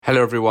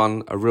Hello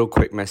everyone, a real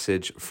quick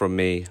message from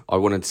me. I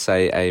wanted to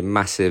say a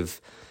massive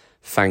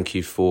thank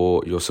you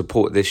for your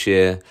support this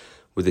year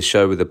with the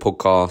show, with the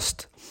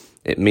podcast.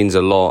 It means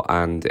a lot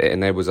and it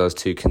enables us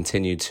to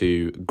continue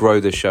to grow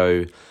the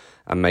show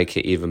and make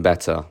it even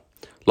better.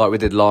 Like we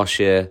did last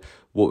year,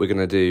 what we're going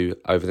to do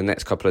over the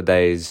next couple of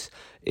days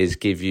is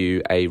give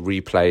you a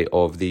replay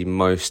of the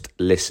most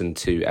listened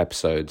to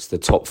episodes, the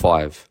top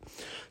 5.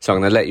 So I'm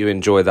going to let you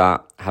enjoy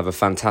that. Have a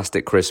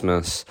fantastic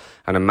Christmas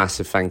and a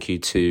massive thank you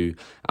to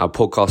our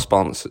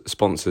podcast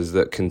sponsors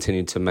that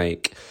continue to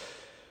make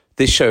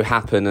this show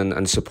happen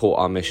and support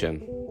our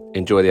mission.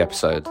 Enjoy the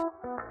episode.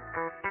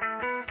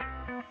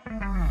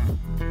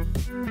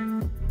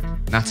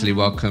 Natalie,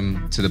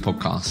 welcome to the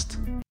podcast.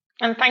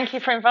 And thank you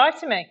for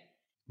inviting me.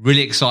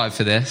 Really excited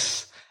for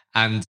this.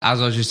 And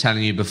as I was just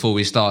telling you before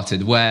we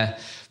started, where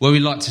we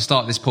like to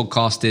start this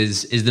podcast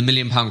is the £1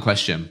 million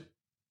question.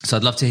 So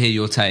I'd love to hear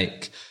your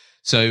take.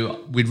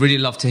 So we'd really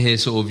love to hear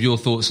sort of your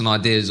thoughts and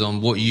ideas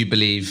on what you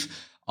believe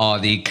are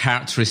the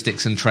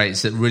characteristics and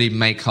traits that really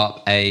make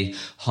up a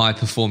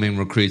high-performing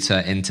recruiter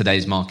in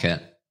today's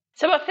market.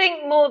 So I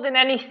think more than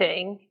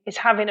anything is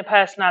having a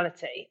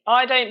personality.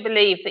 I don't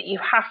believe that you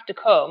have to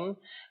come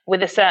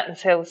with a certain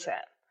skill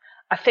set.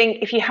 I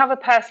think if you have a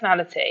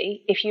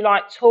personality, if you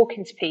like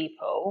talking to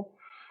people,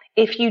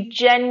 if you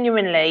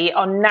genuinely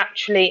are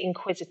naturally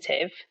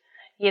inquisitive,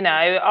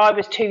 I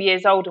was 2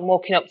 years old and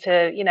walking up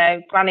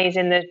to, grannies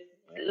in the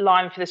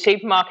line for the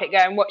supermarket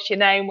going, what's your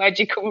name? Where'd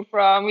you come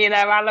from?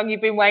 How long you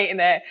been waiting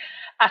there?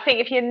 I think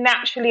if you're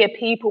naturally a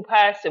people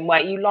person where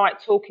you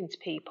like talking to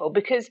people,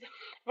 because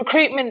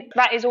recruitment,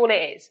 that is all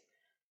it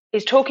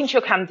is talking to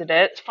your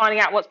candidates, finding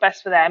out what's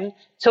best for them,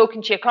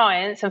 talking to your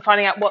clients and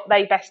finding out what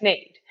they best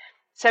need.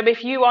 So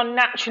if you are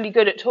naturally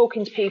good at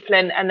talking to people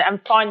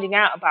and finding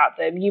out about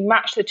them, you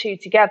match the two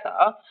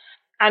together.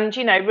 And,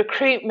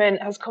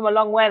 recruitment has come a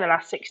long way in the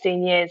last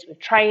 16 years with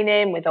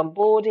training, with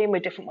onboarding,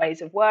 with different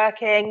ways of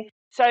working.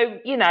 So,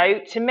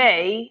 to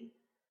me,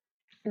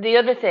 the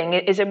other thing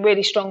is a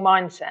really strong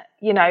mindset.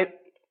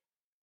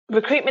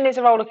 Recruitment is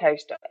a roller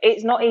coaster.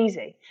 It's not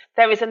easy.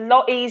 There is a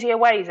lot easier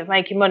ways of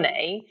making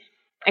money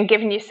and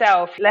giving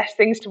yourself less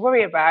things to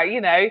worry about.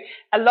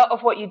 A lot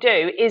of what you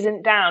do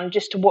isn't down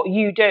just to what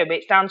you do.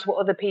 It's down to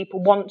what other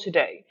people want to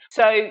do.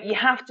 So you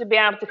have to be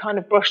able to kind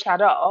of brush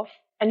that off.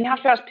 And you have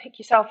to be able to pick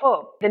yourself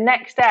up. The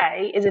next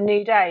day is a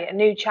new day, a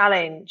new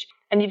challenge.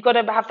 And you've got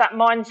to have that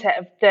mindset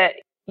of that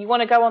you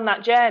want to go on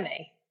that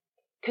journey.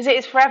 Because it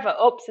is forever,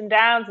 ups and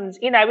downs. And,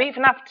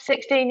 even after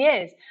 16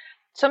 years,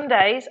 some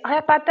days I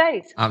have bad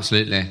days.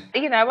 Absolutely.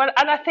 And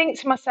I think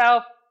to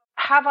myself,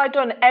 have I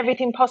done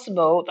everything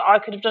possible that I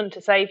could have done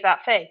to save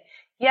that fee?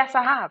 Yes,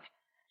 I have.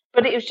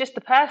 But it was just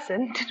the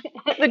person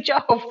didn't want the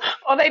job.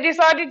 Or they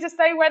decided to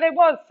stay where they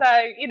was.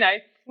 So,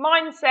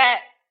 mindset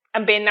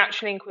and being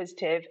naturally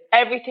inquisitive.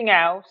 Everything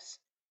else,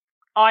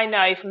 I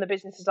know from the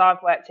businesses I've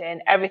worked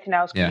in, everything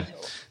else can be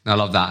taught. I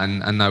love that.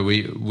 And no,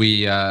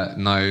 we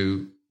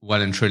know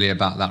well and truly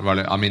about that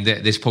roller. I mean,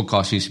 this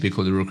podcast used to be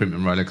called the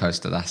Recruitment Roller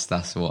Coaster.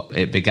 That's what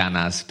it began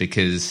as,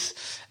 because,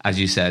 as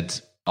you said,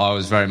 I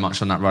was very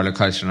much on that roller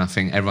coaster, and I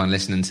think everyone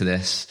listening to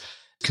this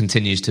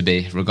continues to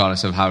be,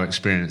 regardless of how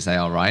experienced they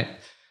are, right?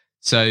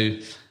 So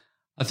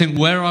I think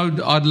where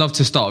I'd love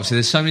to start, so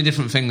there's so many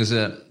different things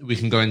that we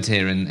can go into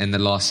here in the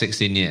last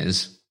 16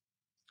 years,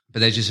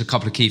 but there's just a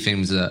couple of key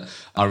themes that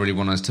I really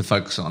want us to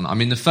focus on. I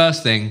mean, the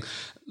first thing,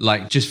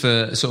 just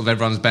for sort of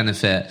everyone's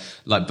benefit,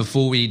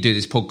 before we do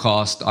this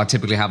podcast, I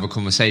typically have a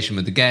conversation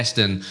with the guest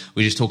and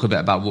we just talk a bit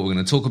about what we're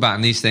going to talk about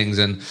and these things.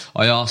 And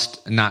I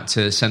asked Nat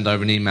to send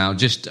over an email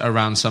just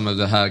around some of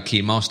her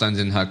key milestones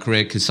in her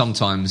career, because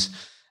sometimes,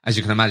 as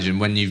you can imagine,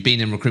 when you've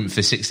been in recruitment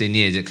for 16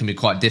 years, it can be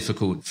quite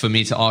difficult for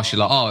me to ask you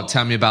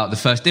tell me about the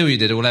first deal you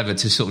did or whatever,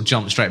 to sort of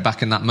jump straight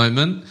back in that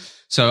moment.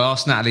 So I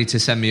asked Natalie to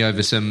send me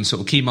over some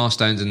sort of key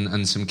milestones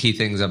and some key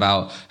things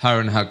about her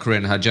and her career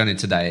and her journey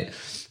today.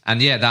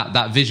 And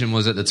that vision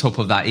was at the top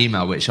of that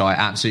email, which I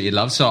absolutely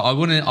love. So I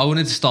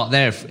wanted to start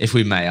there if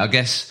we may. I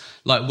guess,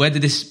 where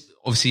did this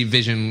obviously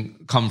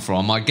vision come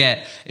from? I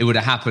get it would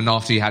have happened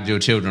after you had your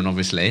children,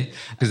 obviously,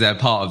 because they're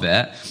part of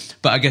it.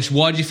 But I guess,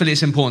 why do you feel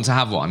it's important to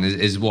have one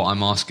is what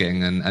I'm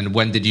asking. And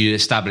when did you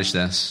establish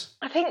this?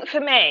 I think for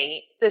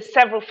me, there's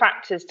several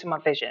factors to my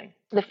vision.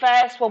 The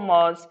first one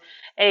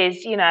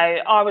is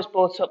I was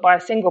brought up by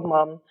a single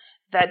mum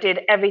that did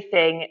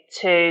everything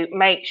to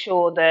make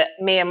sure that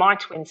me and my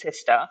twin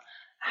sister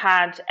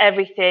had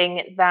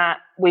everything that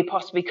we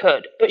possibly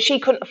could. But she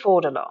couldn't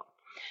afford a lot.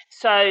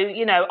 So,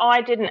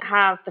 I didn't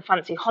have the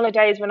fancy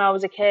holidays when I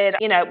was a kid.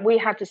 We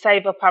had to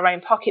save up our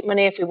own pocket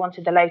money if we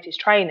wanted the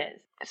latest trainers.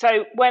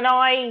 So when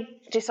I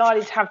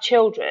decided to have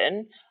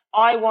children,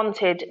 I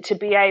wanted to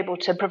be able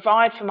to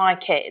provide for my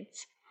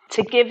kids,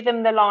 to give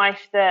them the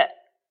life that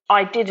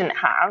I didn't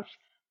have.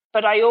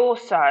 But I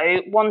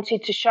also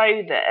wanted to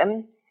show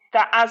them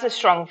that as a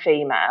strong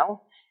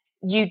female,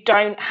 you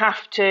don't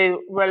have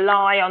to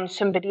rely on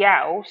somebody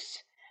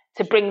else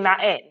to bring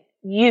that in.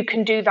 you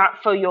can do that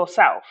for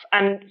yourself.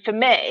 And for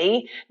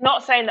me,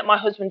 not saying that my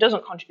husband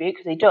doesn't contribute,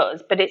 because he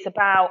does, but it's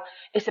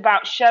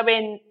about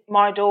showing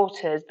my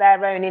daughters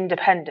their own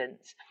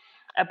independence,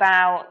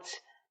 about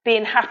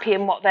being happy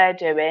in what they're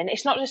doing.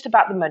 It's not just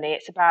about the money,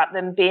 it's about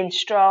them being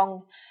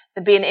strong,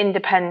 them being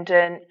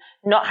independent,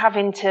 not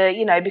having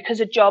to,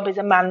 because a job is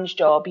a man's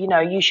job,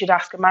 you should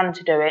ask a man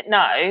to do it.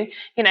 No,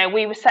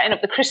 we were setting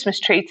up the Christmas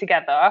tree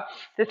together,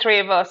 the three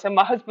of us, and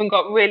my husband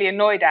got really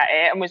annoyed at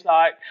it and was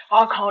like,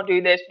 I can't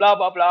do this, blah,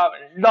 blah, blah,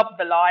 and loved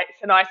the lights.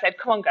 And I said,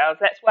 come on, girls,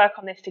 let's work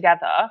on this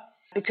together,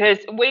 because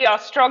we are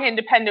strong,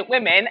 independent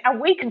women and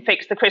we can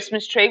fix the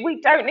Christmas tree.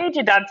 We don't need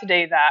your dad to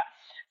do that.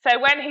 So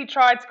when he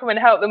tried to come and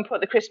help them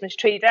put the Christmas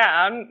tree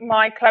down,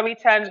 my Chloe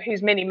turns,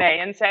 who's mini me,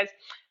 and says,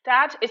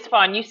 Dad, it's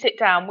fine. You sit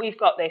down. We've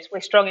got this.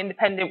 We're strong,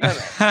 independent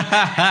women.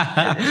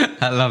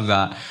 I love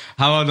that.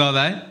 How old are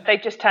they? They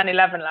just turned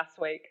 11 last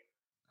week.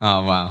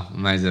 Oh, wow.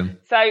 Amazing.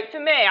 So for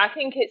me, I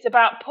think it's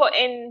about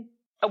putting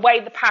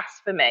away the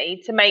past for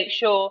me to make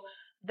sure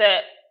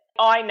that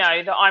I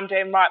know that I'm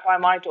doing right by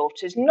my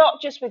daughters,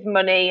 not just with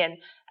money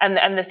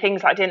and the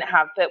things I didn't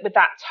have, but with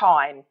that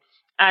time.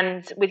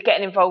 And with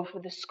getting involved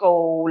with the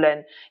school.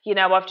 And,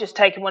 I've just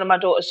taken one of my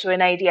daughters through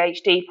an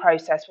ADHD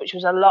process, which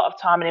was a lot of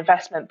time and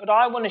investment. But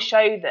I want to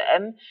show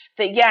them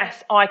that,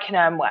 yes, I can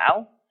earn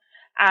well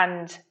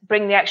and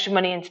bring the extra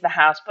money into the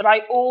house. But I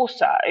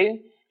also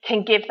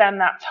can give them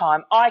that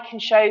time. I can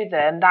show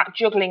them that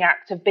juggling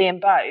act of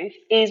being both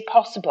is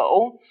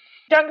possible.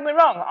 Don't get me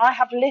wrong. I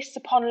have lists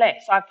upon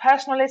lists. I have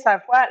personal lists. I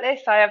have work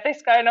lists. I have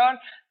this going on.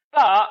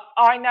 But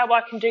I know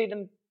I can do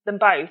them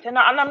both. And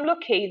I'm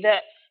lucky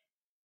that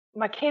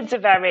my kids are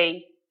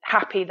very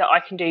happy that I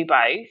can do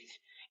both.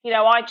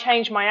 I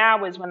changed my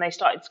hours when they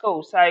started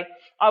school. So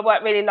I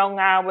work really long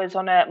hours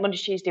on a Monday,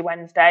 Tuesday,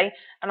 Wednesday,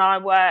 and I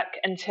work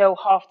until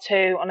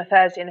 2:30 on a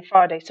Thursday and a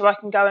Friday. So I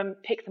can go and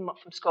pick them up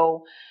from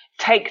school,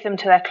 take them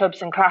to their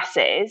clubs and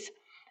classes.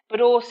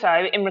 But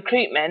also in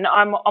recruitment,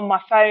 I'm on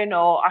my phone,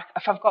 or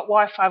if I've got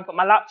Wi-Fi, I've got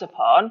my laptop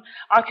on,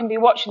 I can be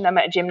watching them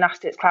at a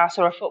gymnastics class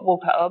or a football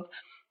club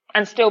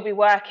and still be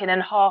working,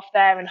 and half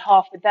there and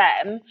half with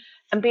them,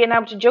 and being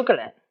able to juggle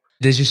it.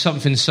 There's just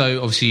something, so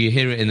obviously you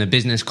hear it in the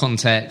business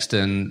context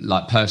and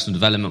like personal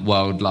development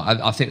world. Like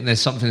I think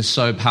there's something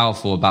so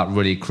powerful about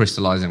really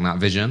crystallizing that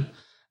vision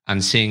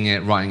and seeing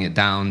it, writing it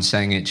down,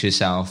 saying it to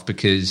yourself,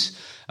 because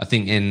I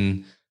think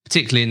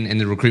particularly in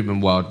the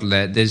recruitment world,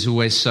 there's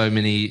always so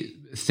many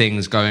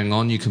things going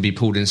on. You can be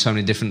pulled in so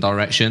many different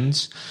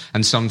directions,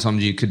 and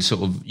sometimes you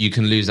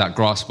can lose that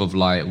grasp of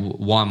like,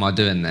 why am I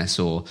doing this?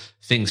 Or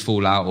things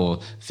fall out,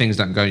 or things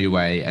don't go your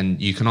way, and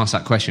you can ask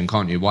that question,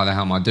 can't you? Why the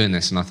hell am I doing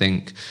this? And I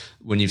think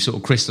when you've sort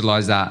of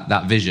crystallized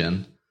that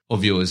vision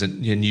of yours,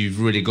 and you've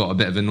really got a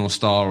bit of a North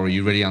Star, or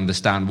you really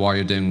understand why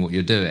you're doing what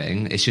you're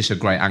doing, it's just a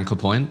great anchor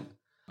point,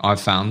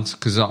 I've found,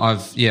 because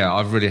I've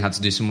really had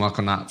to do some work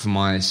on that for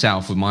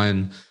myself with my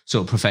own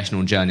sort of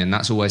professional journey, and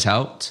that's always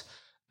helped.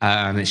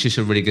 It's just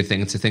a really good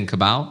thing to think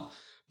about.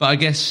 But I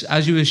guess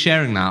as you were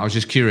sharing that, I was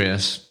just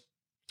curious.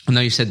 I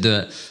know you said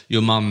that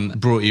your mum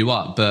brought you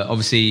up, but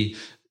obviously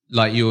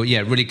like you're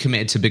really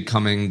committed to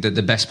becoming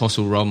the best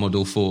possible role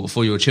model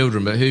for your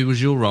children. But who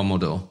was your role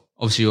model?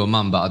 Obviously your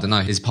mum, but I don't know,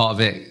 is part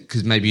of it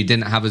because maybe you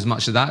didn't have as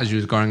much of that as you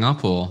was growing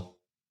up, or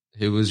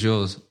who was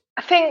yours?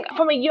 I think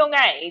from a young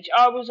age,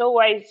 I was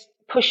always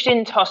pushed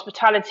into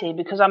hospitality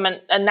because I'm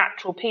a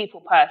natural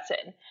people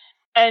person.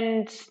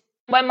 And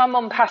when my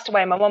mum passed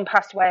away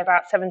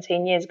about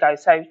 17 years ago,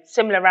 so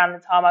similar around the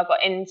time I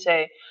got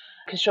into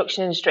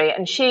construction industry,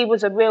 and she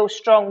was a real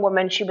strong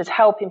woman. She was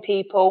helping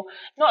people,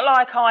 not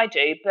like I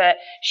do, but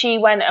she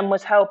went and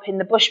was helping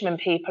the Bushman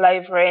people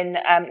over in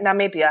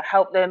Namibia,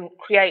 help them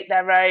create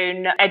their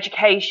own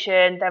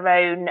education, their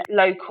own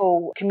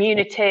local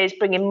communities,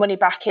 bringing money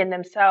back in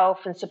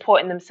themselves and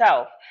supporting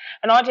themselves.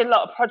 And I did a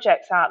lot of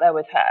projects out there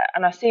with her,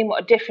 and I seen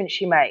what a difference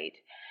she made.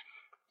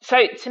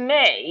 So to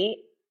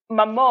me,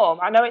 my mum,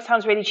 I know it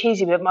sounds really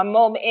cheesy, but my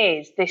mum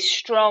is this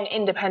strong,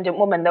 independent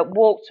woman that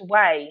walked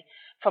away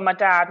from my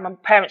dad. My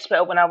parents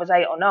split up when I was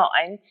 8 or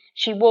 9.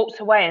 She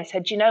walked away and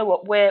said, you know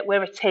what,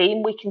 we're a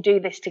team, we can do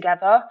this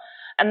together.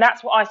 And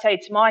that's what I say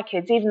to my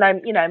kids, even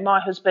though,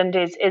 my husband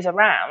is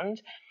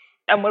around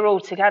and we're all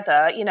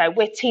together,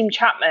 we're Team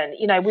Chapman,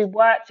 we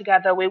work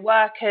together, we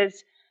work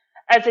as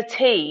a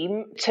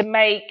team to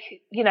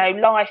make,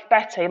 life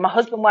better. My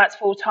husband works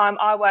full time,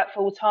 I work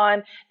full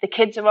time, the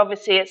kids are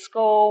obviously at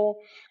school,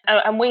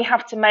 and we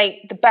have to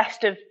make the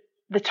best of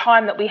the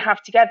time that we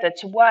have together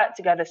to work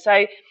together.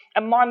 So,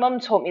 and my mum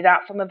taught me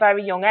that from a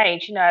very young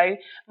age.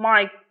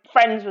 My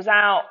friends was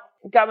out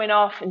going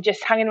off and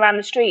just hanging around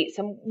the streets,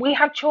 and we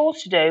had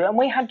chores to do and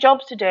we had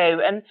jobs to do,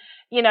 and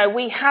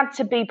we had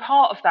to be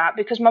part of that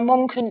because my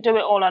mum couldn't do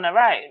it all on her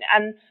own.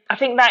 And I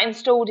think that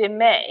installed in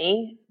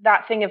me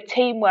that thing of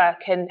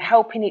teamwork and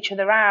helping each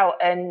other out,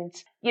 and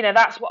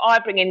that's what I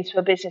bring into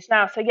a business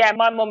now. So yeah,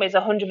 my mum is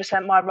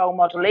 100% my role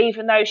model,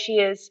 even though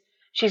she's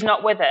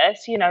not with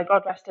us,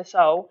 God rest her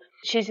soul.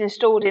 She's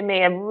installed in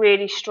me a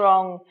really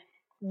strong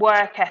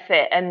work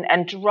ethic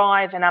and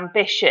drive and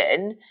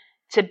ambition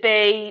to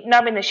be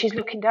knowing that she's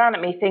looking down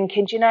at me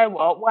thinking, do you know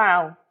what?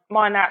 Wow,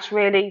 my Nat's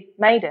really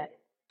made it.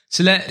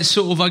 So let's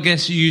sort of, I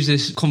guess, use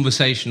this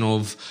conversation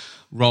of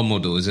role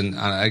models and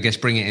I guess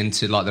bring it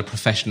into like the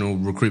professional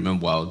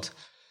recruitment world.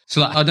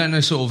 So like, I don't know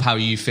sort of how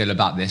you feel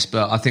about this,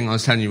 but I think I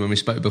was telling you when we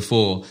spoke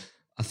before,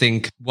 I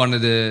think one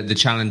of the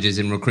challenges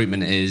in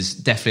recruitment is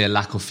definitely a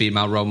lack of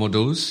female role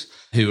models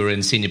who are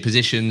in senior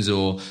positions,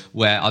 or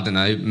where, I don't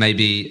know,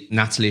 maybe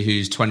Natalie,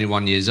 who's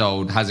 21 years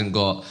old, hasn't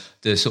got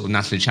the sort of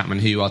Natalie Chapman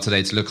who you are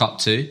today to look up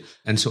to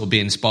and sort of be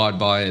inspired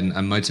by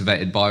and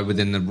motivated by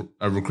within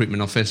a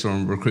recruitment office or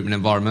a recruitment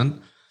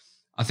environment.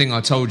 I think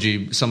I told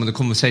you some of the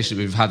conversations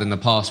we've had in the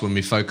past when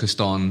we focused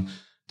on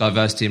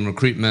diversity in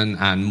recruitment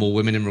and more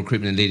women in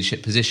recruitment and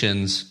leadership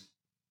positions.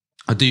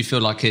 I do feel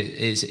like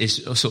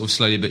it's sort of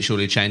slowly but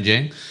surely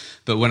changing.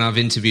 But when I've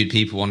interviewed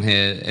people on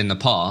here in the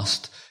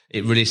past,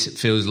 it really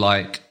feels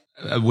like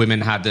women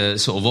had a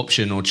sort of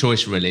option or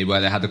choice, really, where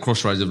they had the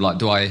crossroads of like,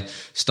 do I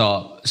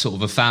start sort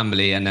of a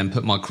family and then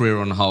put my career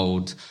on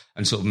hold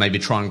and sort of maybe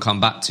try and come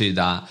back to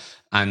that?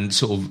 And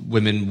sort of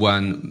women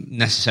weren't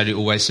necessarily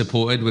always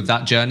supported with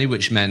that journey,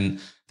 which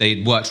meant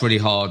they worked really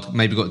hard,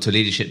 maybe got to a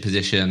leadership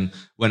position,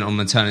 went on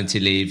maternity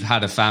leave,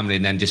 had a family,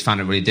 and then just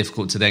found it really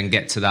difficult to then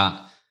get to that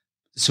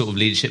sort of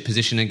leadership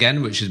position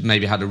again, which has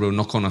maybe had a real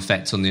knock-on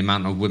effect on the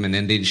amount of women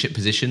in leadership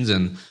positions.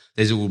 And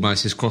there's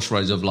almost this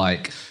crossroads of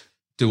like,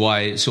 do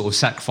I sort of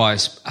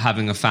sacrifice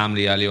having a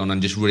family early on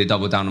and just really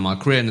double down on my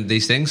career and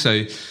these things?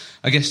 So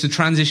I guess to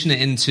transition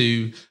it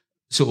into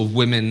sort of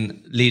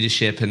women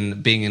leadership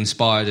and being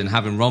inspired and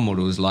having role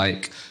models,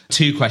 like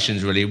two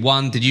questions really.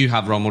 One, did you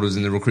have role models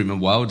in the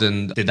recruitment world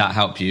and did that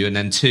help you? And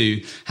then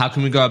two, how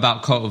can we go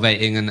about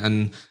cultivating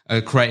and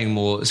creating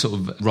more sort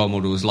of role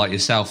models like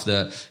yourself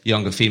that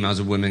younger females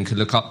and women could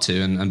look up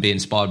to and be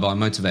inspired by and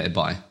motivated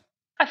by?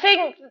 I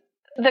think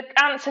the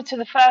answer to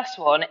the first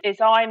one is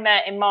I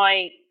met in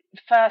my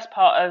first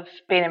part of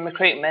being in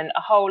recruitment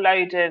a whole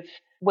load of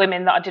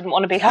women that I didn't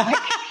want to be like.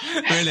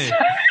 Really?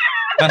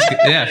 That's good.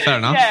 Yeah, fair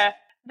enough. Yeah,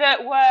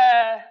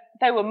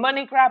 they were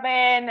money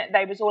grabbing.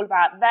 They was all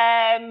about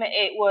them.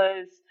 It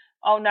was,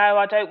 oh no,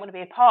 I don't want to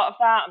be a part of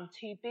that. I'm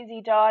too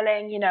busy,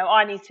 darling. You know,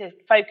 I need to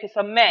focus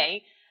on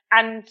me.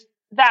 And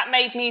that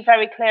made me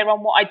very clear on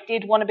what I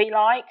did want to be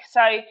like.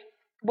 So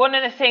one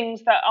of the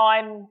things that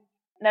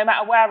no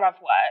matter where I've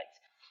worked,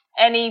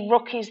 any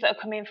rookies that are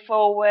coming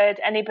forward,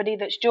 anybody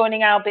that's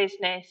joining our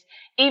business,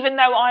 even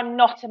though I'm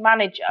not a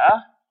manager,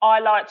 I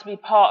like to be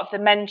part of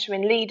the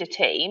mentoring leader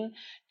team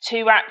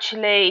to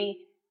actually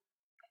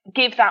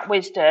give that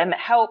wisdom,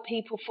 help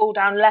people fall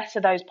down less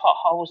of those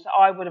potholes that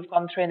I would have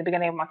gone through in the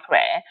beginning of my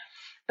career.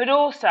 But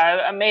also,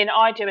 I mean,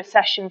 I do a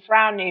session for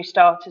our new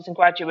starters and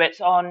graduates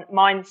on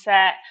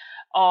mindset,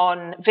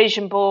 on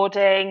vision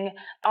boarding.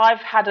 I've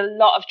had a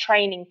lot of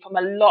training from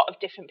a lot of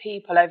different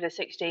people over the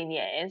 16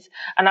 years,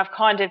 and I've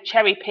kind of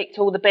cherry picked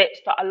all the bits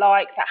that I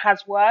like that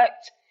has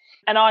worked.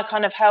 And I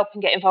kind of help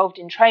and get involved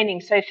in training.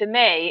 So for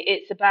me,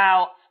 it's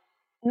about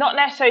not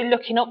necessarily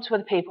looking up to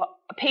other people.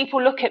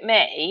 People look at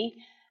me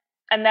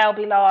and they'll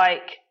be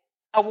like,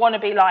 I want to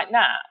be like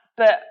that.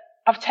 But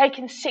I've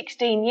taken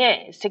 16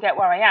 years to get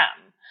where I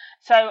am.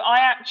 So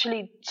I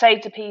actually say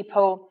to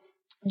people,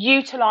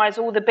 utilize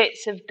all the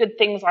bits of good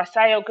things I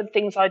say or good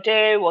things I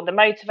do or the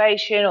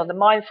motivation or the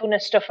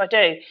mindfulness stuff I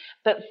do,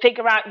 but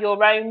figure out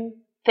your own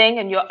thing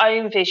and your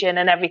own vision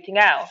and everything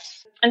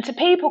else. And to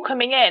people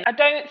coming in, I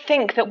don't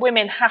think that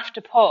women have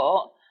to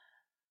put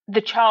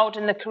the child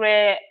and the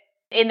career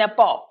in a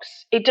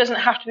box. It doesn't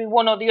have to be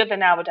one or the other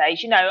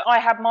nowadays. You know, I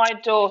had my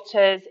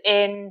daughters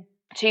in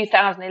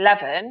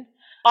 2011.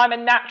 I'm a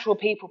natural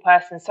people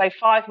person, so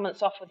 5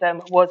 months off with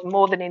them was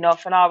more than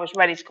enough, and I was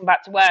ready to come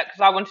back to work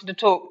because I wanted to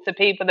talk to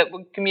people that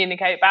would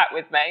communicate back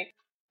with me.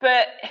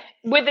 But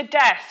with a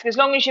desk, as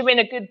long as you're in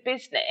a good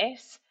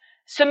business,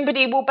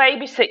 somebody will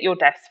babysit your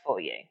desk for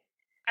you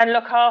and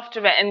look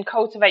after it and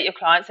cultivate your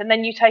clients, and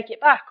then you take it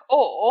back.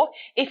 Or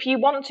if you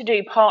want to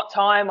do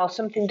part-time or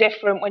something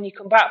different when you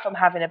come back from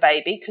having a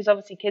baby, because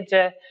obviously kids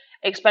are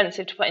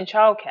expensive to put in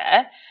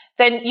childcare,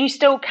 then you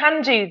still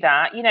can do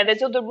that. You know,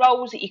 there's other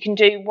roles that you can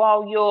do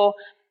while you're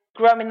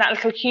growing that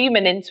little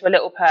human into a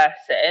little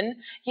person.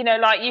 You know,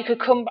 like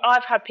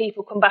I've had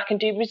people come back and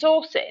do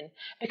resourcing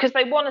because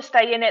they want to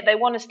stay in it, they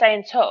want to stay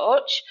in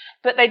touch,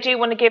 but they do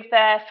want to give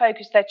their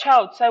focus to their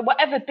child. So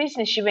whatever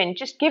business you're in,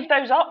 just give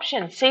those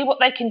options, see what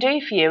they can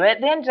do for you.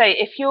 At the end of the day,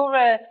 if you're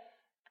a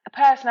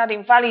person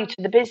adding value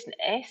to the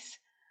business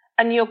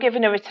and you're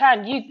giving a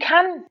return, you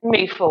can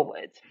move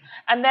forward.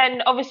 And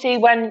then obviously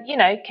when, you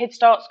know, kids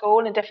start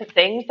school and different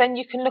things, then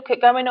you can look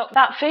at going up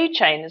that food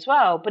chain as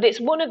well. But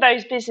it's one of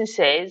those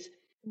businesses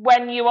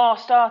when you are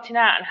starting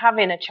out and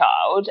having a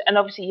child, and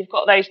obviously you've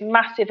got those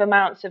massive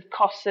amounts of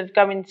costs of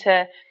going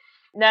to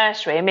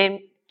nursery. I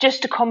mean,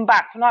 just to come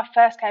back, when I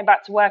first came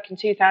back to work in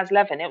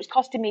 2011, it was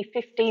costing me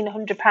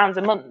 £1,500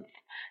 a month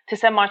to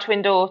send my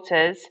twin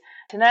daughters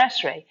to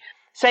nursery.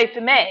 So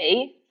for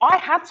me, I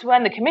had to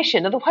earn the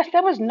commission. Otherwise,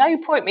 there was no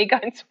point me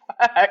going to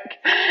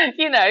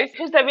work,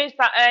 because there is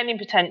that earning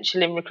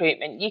potential in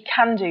recruitment. You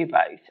can do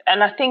both.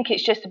 And I think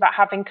it's just about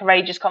having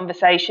courageous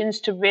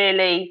conversations to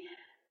really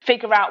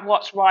figure out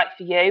what's right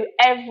for you.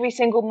 Every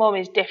single mum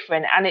is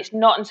different. And it's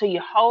not until you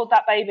hold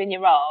that baby in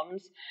your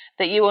arms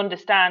that you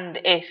understand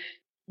if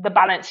the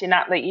balancing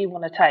act that you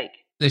want to take.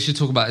 Let's just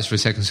talk about this for a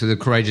second. So the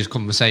courageous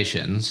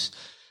conversations,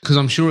 because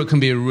I'm sure it can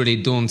be a really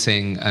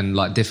daunting and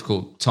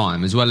difficult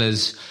time, as well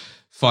as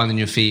finding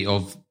your feet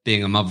of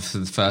being a mother for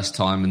the first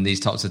time and these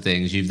types of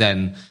things. You've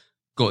then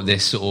got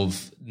this sort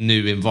of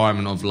new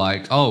environment of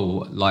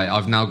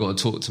I've now got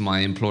to talk to my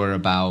employer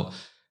about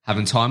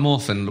having time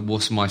off and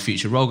what's my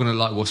future role going to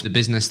look like, what's the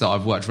business that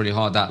I've worked really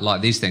hard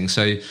at, these things.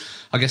 So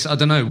I guess, I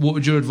don't know, what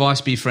would your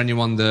advice be for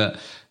anyone that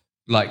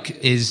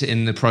is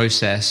in the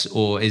process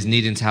or is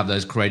needing to have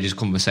those courageous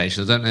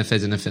conversations? I don't know if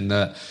there's anything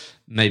that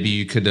maybe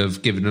you could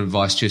have given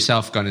advice to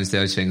yourself going into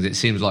those things. It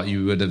seems like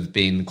you would have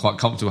been quite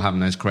comfortable having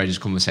those courageous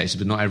conversations,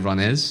 but not everyone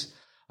is.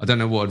 I don't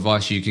know what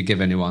advice you could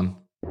give anyone.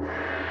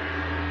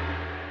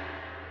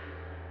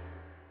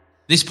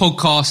 This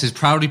podcast is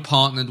proudly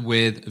partnered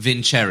with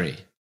Vincere,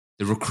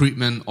 the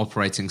recruitment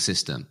operating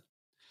system.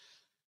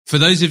 For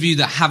those of you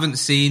that haven't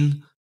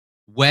seen,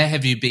 where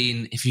have you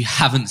been if you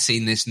haven't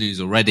seen this news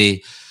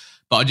already?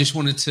 But I just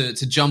wanted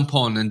to jump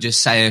on and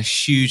just say a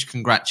huge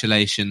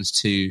congratulations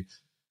to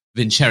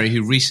Vincere,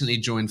 who recently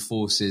joined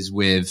forces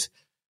with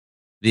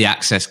the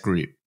Access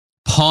Group,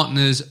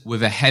 partners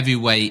with a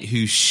heavyweight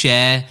who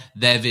share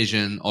their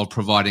vision of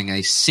providing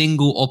a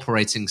single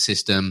operating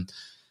system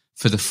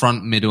for the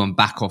front, middle, and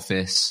back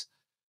office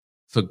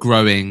for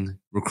growing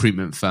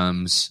recruitment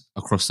firms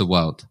across the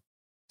world.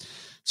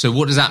 So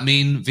what does that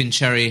mean?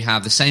 Vincere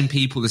have the same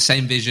people, the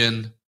same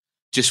vision,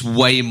 just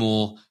way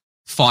more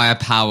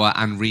firepower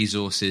and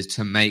resources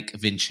to make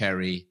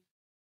Vincere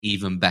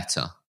even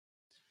better.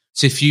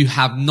 So if you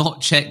have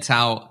not checked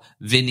out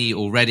Vinny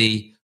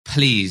already,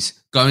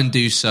 please go and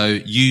do so.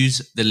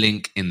 Use the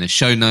link in the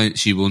show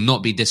notes. You will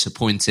not be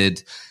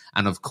disappointed.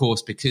 And of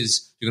course,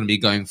 because you're going to be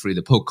going through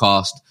the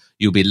podcast,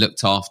 you'll be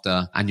looked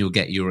after and you'll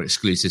get your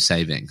exclusive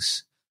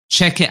savings.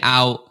 Check it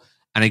out.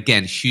 And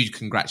again, huge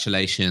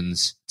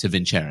congratulations to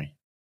Vincere.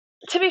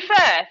 To be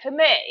fair, for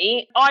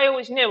me, I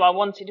always knew I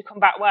wanted to come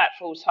back work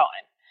full time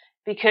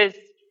because,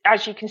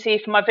 as you can see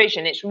from my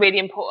vision, it's really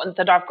important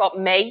that I've got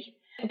me.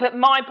 But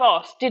my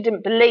boss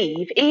didn't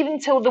believe, even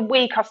till the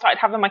week I started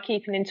having my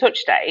keeping in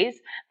touch days,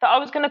 that I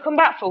was going to come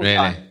back full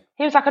time. Really?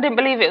 He was like, I didn't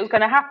believe it was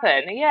going to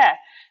happen. Yeah.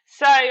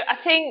 So I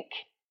think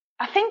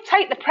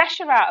take the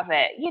pressure out of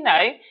it.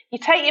 You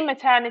take your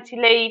maternity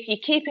leave, you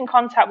keep in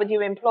contact with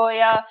your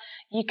employer,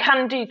 you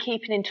can do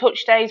keeping in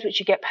touch days, which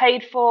you get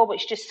paid for,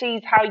 which just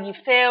sees how you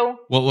feel.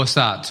 What's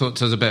that? Talk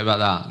to us a bit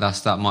about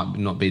that. That might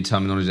not be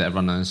terminology that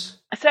everyone knows.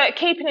 So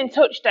keeping in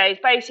touch days,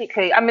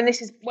 basically,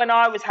 this is when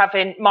I was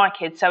having my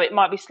kids, so it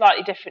might be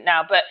slightly different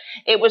now, but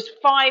it was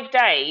 5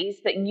 days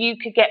that you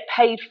could get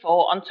paid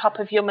for on top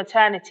of your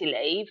maternity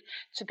leave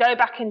to go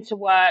back into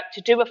work,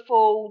 to do a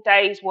full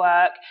day's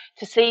work,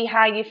 to see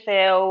how you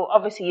feel.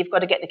 Obviously, you've got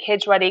to get the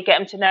kids ready, get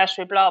them to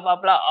nursery, blah,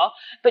 blah, blah,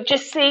 but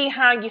just see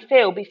how you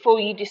feel before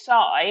you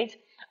decide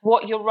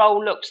what your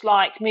role looks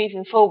like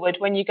moving forward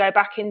when you go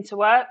back into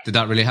work. Did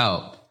that really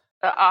help?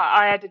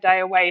 I had a day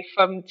away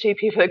from two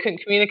people that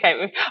couldn't communicate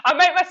with me. I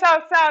make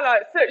myself sound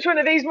like such one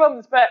of these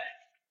mums, but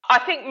I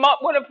think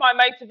one of my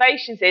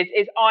motivations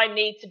is I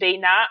need to be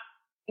Nat.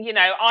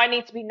 I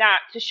need to be Nat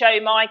to show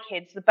my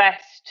kids the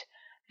best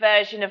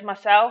version of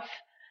myself.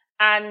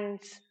 And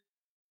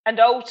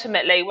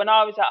ultimately, when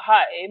I was at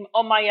home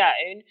on my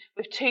own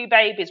with two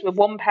babies with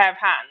one pair of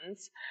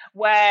hands,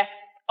 where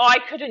I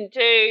couldn't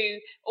do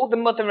all the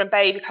mother and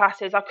baby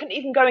classes. I couldn't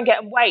even go and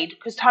get them weighed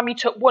because time you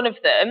took one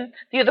of them,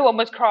 the other one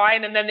was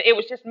crying and then it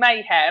was just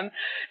mayhem.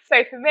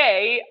 So for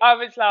me, I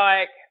was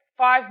like,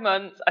 5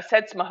 months, I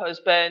said to my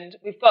husband,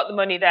 we've got the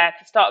money there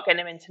to start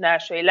getting him into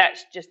nursery.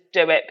 Let's just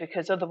do it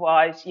because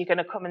otherwise you're going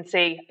to come and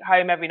see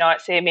home every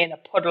night, seeing me in a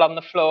puddle on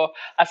the floor.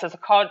 I says,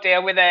 I can't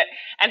deal with it.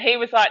 And he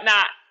was like,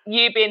 Nat,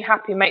 you being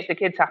happy makes the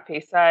kids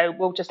happy. So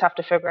we'll just have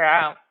to figure it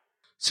out.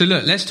 So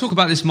look, let's talk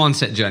about this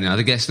mindset journey. I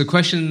guess the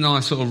question I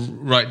sort of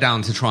wrote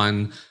down to try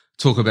and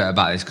talk a bit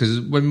about this, because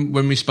when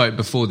we spoke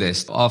before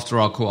this, after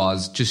our call, I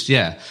was just,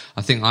 I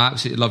think I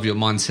absolutely love your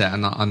mindset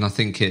and I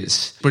think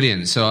it's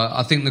brilliant. So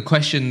I think the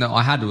question that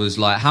I had was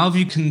how have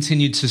you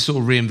continued to sort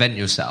of reinvent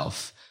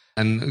yourself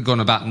and gone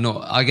about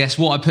I guess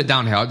what I put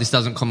down here, this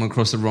doesn't come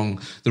across the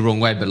wrong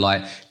way,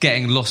 but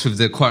getting lost with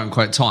the quote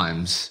unquote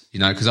times,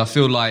 because I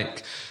feel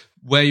like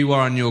where you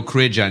are on your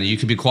career journey, you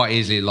could be quite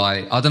easily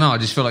I don't know, I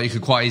just feel like you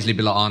could quite easily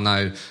be oh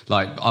no,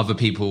 other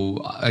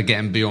people are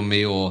getting beyond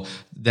me or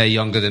they're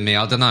younger than me.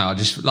 I don't know. I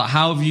just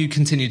how have you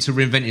continued to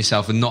reinvent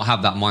yourself and not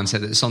have that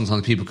mindset that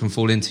sometimes people can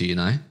fall into,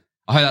 I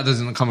hope that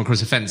doesn't come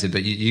across offensive,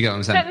 but you get what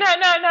I'm saying. No.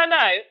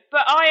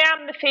 But I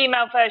am the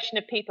female version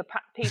of Peter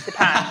Pan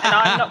and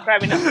I'm not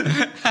growing up.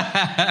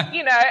 At the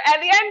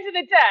end of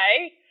the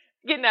day,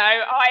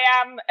 I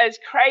am as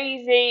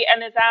crazy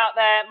and as out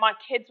there. My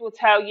kids will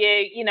tell you,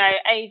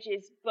 age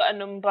is but a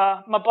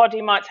number. My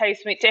body might tell you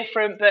something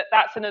different, but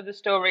that's another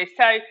story.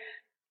 So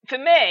for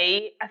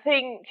me, I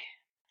think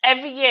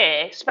every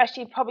year,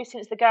 especially probably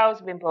since the girls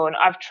have been born,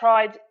 I've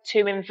tried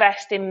to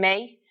invest in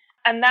me.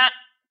 And that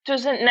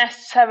doesn't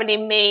necessarily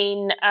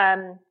mean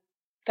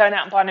going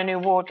out and buying a new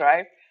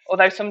wardrobe,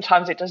 although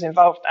sometimes it does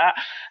involve that.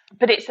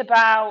 But it's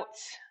about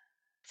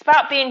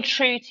being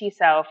true to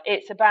yourself.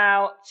 It's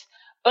about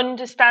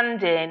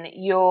understanding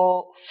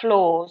your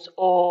flaws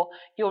or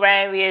your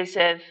areas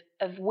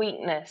of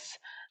weakness.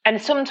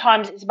 And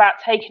sometimes it's about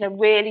taking a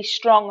really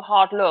strong,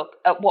 hard look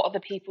at what other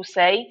people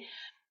see.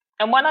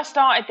 And when I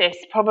started this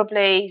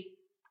probably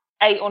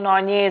 8 or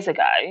 9 years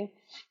ago,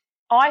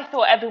 I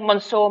thought everyone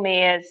saw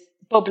me as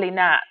bubbly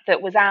Nat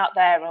that was out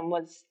there and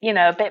was,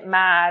 a bit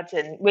mad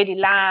and really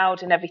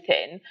loud and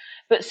everything.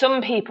 But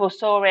some people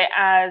saw it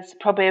as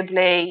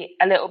probably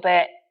a little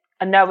bit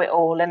a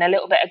know-it-all and a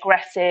little bit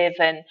aggressive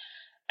and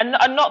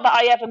not that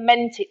I ever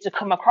meant it to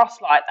come across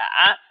like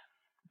that,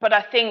 but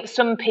I think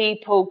some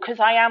people, because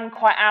I am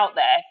quite out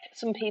there,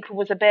 some people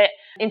was a bit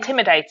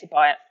intimidated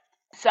by it.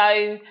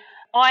 So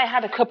I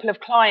had a couple of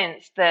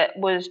clients that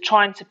was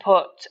trying to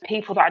put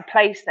people that I'd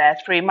placed there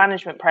through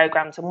management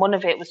programs, and one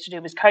of it was to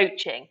do with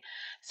coaching.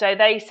 So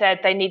they said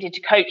they needed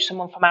to coach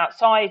someone from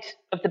outside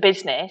of the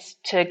business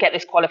to get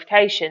this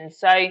qualification.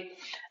 So,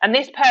 and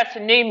this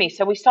person knew me,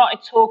 so we started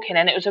talking,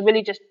 and it was a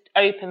really just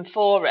open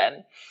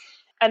forum.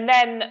 And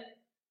then,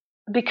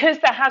 because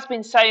there has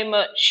been so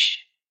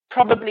much,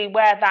 probably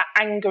where that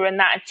anger and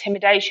that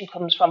intimidation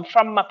comes from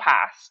my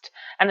past,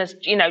 and as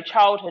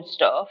childhood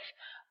stuff,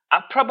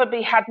 I've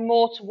probably had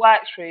more to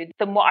work through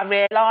than what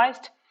I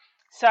realised.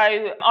 So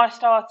I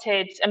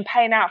started and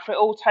paying out for it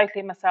all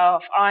totally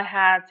myself. I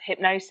had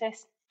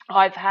hypnosis.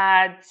 I've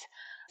had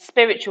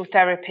spiritual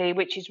therapy,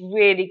 which is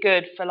really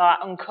good for like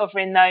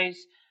uncovering those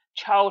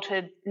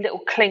childhood little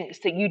clinks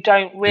that you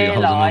don't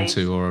realise.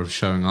 You're holding on to or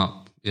showing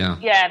up.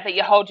 Yeah, that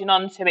you're holding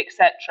on to,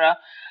 etc.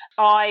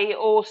 I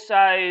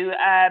also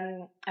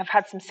have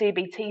had some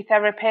CBT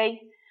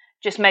therapy,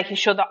 just making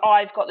sure that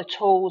I've got the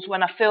tools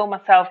when I feel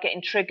myself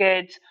getting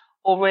triggered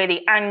or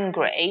really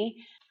angry.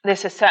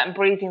 There's a certain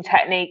breathing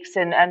techniques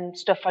and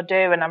stuff I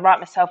do, and I write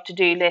myself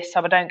to-do lists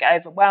so I don't get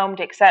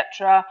overwhelmed,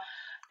 etc.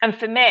 And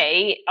for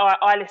me,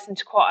 I listen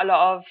to quite a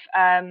lot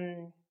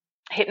of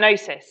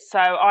hypnosis. So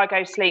I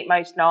go sleep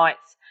most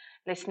nights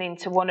listening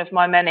to one of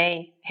my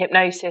many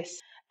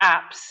hypnosis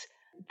apps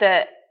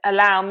that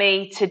allow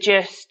me to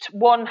just,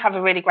 one, have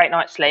a really great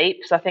night's sleep,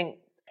 because I think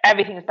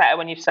everything's better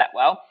when you've slept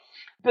well,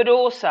 but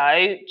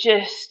also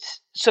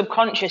just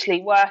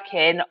subconsciously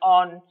working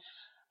on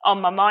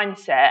my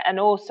mindset,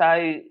 and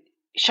also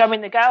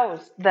showing the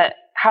girls that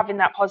having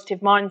that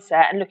positive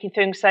mindset and looking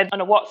through, so on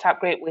a WhatsApp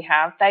group we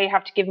have, they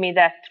have to give me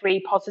their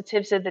 3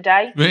 positives of the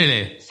day.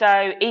 Really?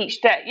 So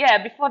each day,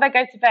 before they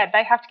go to bed,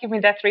 they have to give me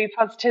their 3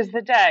 positives of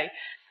the day,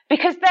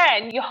 because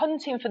then you're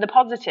hunting for the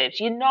positives.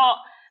 You're not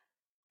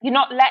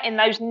letting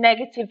those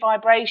negative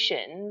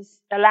vibrations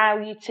allow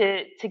you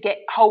to get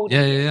hold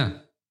of you. Yeah.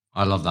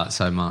 I love that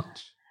so much.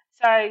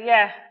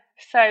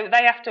 So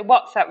they have to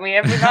WhatsApp me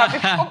every night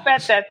before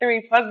bed, their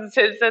 3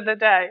 positives of the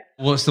day.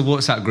 What's the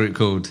WhatsApp group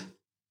called?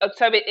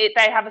 So they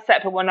have a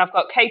separate one. I've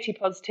got Katie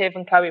positive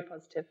and Chloe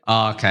positive.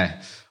 Oh, okay.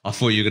 I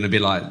thought you were going to be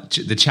like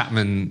the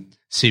Chapman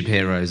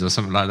superheroes or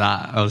something like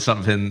that, or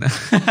something.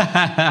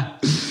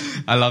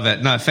 I love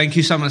it. No, thank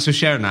you so much for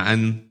sharing that.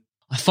 And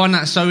I find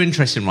that so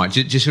interesting, right?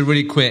 Just a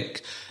really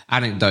quick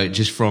anecdote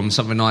just from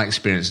something I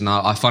experienced. And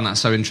I find that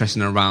so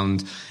interesting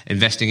around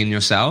investing in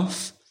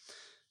yourself,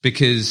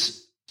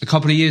 because a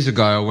couple of years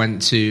ago, I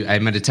went to a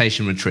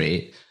meditation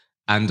retreat,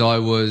 and I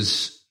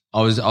was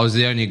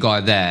the only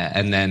guy there,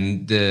 and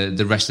then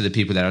the rest of the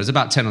people there, there was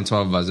about 10 or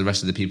 12 of us. The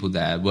rest of the people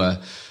there were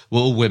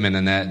all women,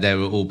 and they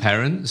were all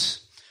parents.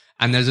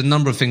 And there's a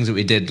number of things that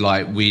we did,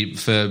 like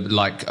for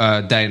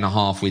a day and a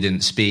half, we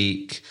didn't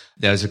speak.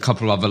 There's a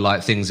couple of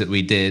other things that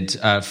we did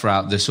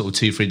throughout the sort of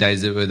 2-3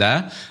 days that we were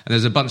there. And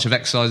there's a bunch of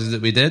exercises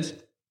that we did.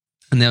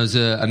 And there was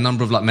a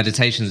number of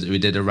meditations that we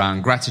did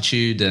around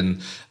gratitude and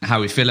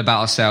how we feel about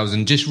ourselves,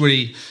 and just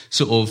really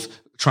sort of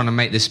trying to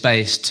make the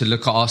space to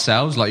look at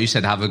ourselves. Like you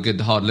said, have a good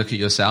hard look at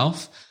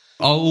yourself.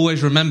 I'll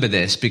always remember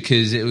this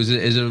because it was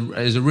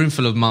a room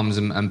full of mums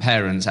and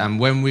parents. And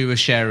when we were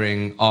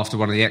sharing after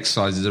one of the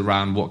exercises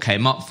around what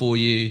came up for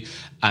you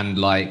and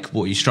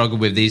what you struggle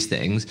with, these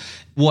things,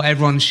 what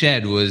everyone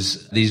shared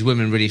was these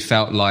women really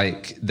felt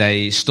like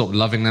they stopped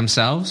loving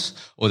themselves,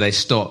 or they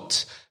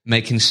stopped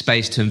making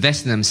space to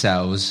invest in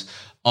themselves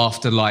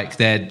after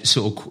their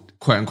sort of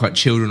quote unquote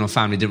children or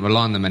family didn't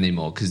rely on them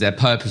anymore, because their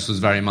purpose was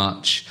very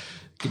much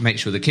make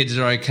sure the kids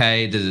are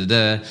okay,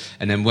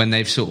 and then when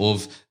they've sort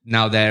of,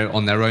 now they're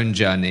on their own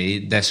journey,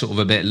 they're sort of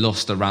a bit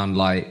lost around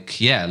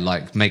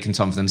making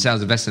time for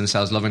themselves, investing in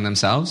themselves, loving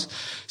themselves.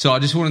 So I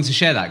just wanted to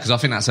share that, because I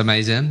think that's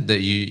amazing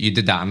that you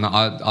did that. And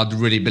I'd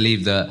really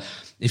believe that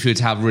if you were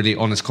to have really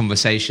honest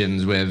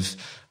conversations with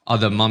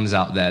other mums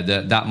out there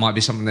that might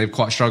be something they've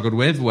quite struggled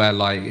with, where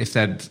like if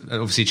they're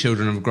obviously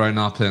children have grown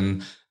up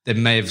and they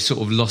may have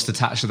sort of lost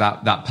touch to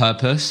that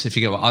purpose, if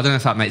you get what, I don't know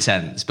if that makes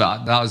sense,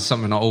 but that was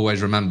something I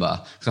always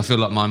remember, because I feel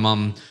like my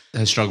mum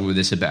has struggled with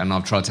this a bit and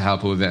I've tried to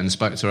help her with it and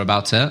spoke to her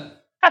about it.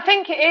 I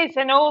think it is.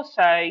 And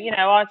also,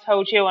 I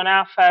told you on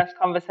our first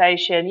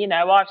conversation,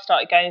 I've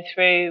started going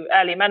through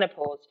early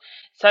menopause.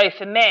 So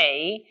for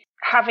me,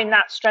 having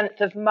that strength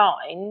of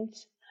mind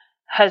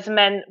has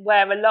meant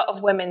where a lot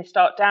of women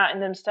start doubting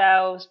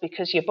themselves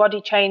because your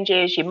body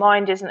changes, your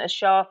mind isn't as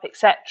sharp,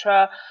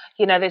 etc.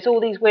 There's all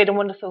these weird and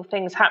wonderful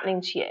things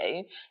happening to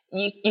you.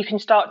 You can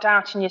start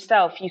doubting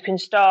yourself. You can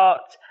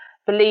start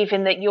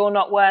believing that you're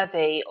not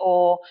worthy,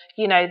 or,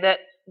 that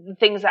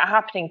things that are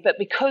happening. But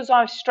because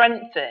I've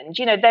strengthened,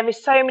 there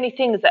is so many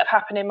things that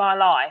have happened in my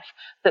life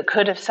that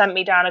could have sent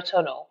me down a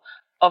tunnel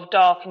of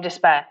dark and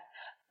despair.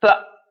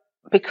 But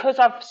because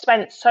I've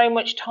spent so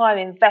much time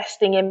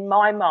investing in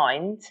my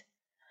mind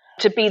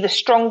to be the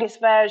strongest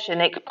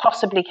version it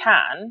possibly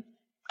can,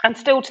 and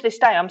still to this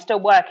day, I'm still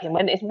working.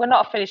 We're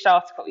not a finished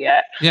article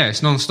yet. Yeah,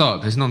 it's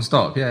non-stop.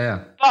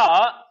 Yeah.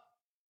 But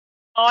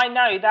I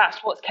know that's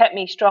what's kept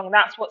me strong.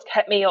 That's what's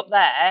kept me up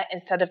there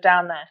instead of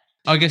down there.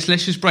 I guess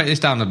let's just break this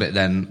down a bit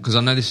then, because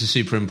I know this is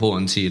super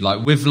important to you.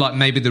 Like with like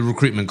maybe the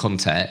recruitment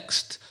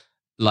context,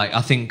 like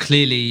I think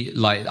clearly,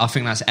 like I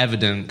think that's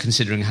evident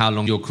considering how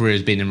long your career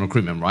has been in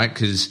recruitment, right?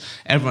 Because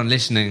everyone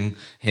listening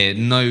here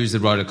knows the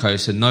roller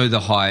coaster, know the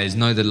highs,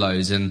 know the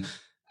lows, and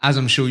as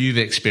I'm sure you've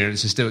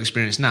experienced and still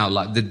experience now,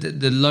 like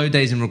the low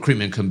days in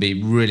recruitment can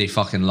be really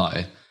fucking low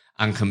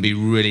and can be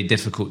really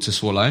difficult to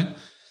swallow.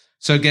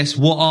 So I guess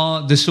what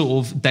are the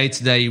sort of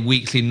day-to-day,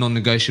 weekly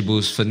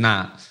non-negotiables for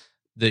Nat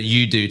that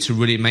you do to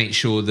really make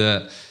sure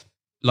that,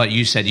 like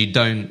you said, you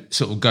don't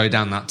sort of go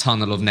down that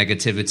tunnel of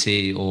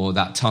negativity or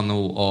that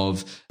tunnel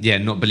of,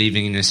 not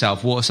believing in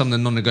yourself? What are some of the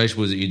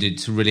non-negotiables that you do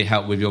to really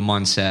help with your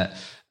mindset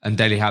and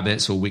daily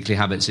habits or weekly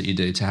habits that you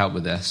do to help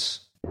with this?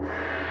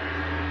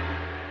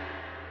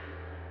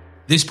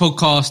 This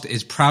podcast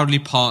is proudly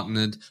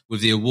partnered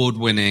with the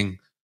award-winning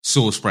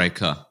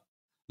Sourcebreaker.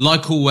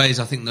 Like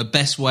always, I think the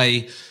best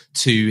way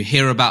to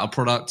hear about a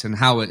product and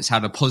how it's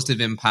had a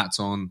positive impact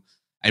on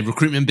a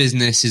recruitment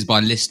business is by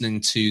listening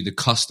to the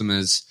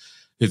customers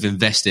who've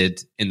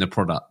invested in the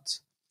product.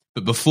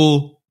 But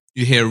before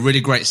you hear a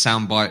really great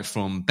soundbite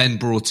from Ben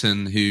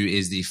Broughton, who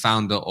is the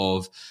founder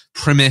of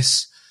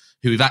Premise,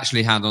 who we've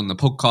actually had on the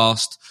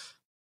podcast,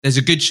 there's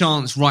a good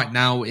chance right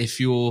now, if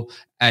you're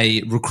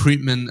a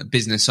recruitment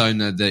business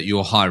owner, that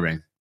you're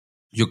hiring.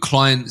 Your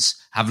clients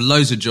have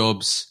loads of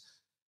jobs.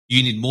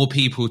 You need more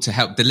people to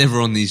help deliver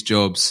on these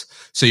jobs.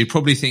 So you're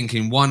probably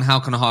thinking, one, how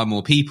can I hire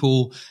more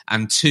people?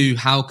 And two,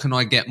 how can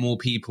I get more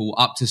people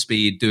up to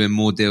speed doing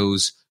more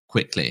deals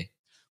quickly?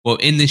 Well,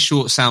 in this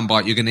short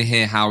soundbite, you're going to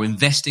hear how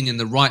investing in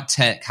the right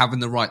tech, having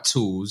the right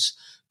tools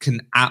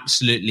can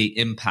absolutely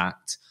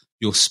impact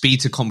your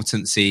speed to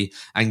competency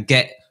and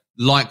get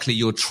likely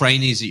your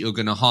trainees that you're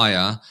going to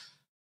hire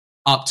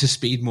up to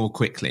speed more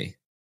quickly.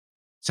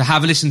 So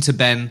have a listen to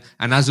Ben.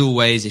 And as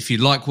always, if you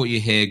like what you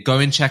hear, go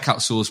and check out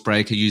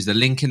Sourcebreaker. Use the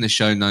link in the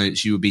show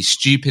notes. You will be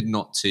stupid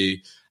not to.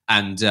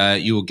 And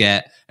you will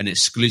get an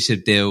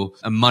exclusive deal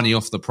and money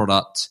off the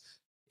product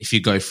if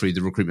you go through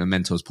the Recruitment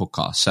Mentors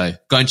podcast. So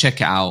go and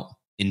check it out.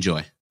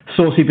 Enjoy.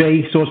 Saucy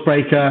B,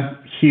 Sourcebreaker,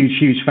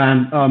 huge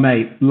fan. Oh,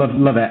 mate,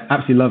 love it.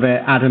 Absolutely love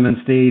it. Adam and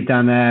Steve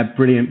down there,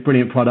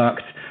 brilliant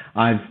product.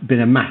 I've been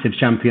a massive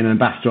champion and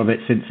ambassador of it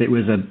since it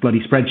was a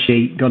bloody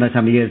spreadsheet, God knows how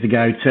many years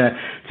ago, to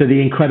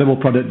the incredible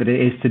product that it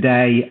is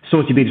today.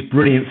 Saucy B is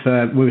brilliant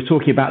we were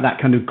talking about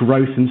that kind of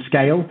growth and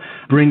scale,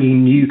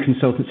 bringing new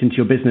consultants into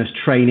your business,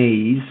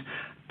 trainees.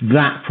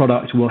 That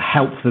product will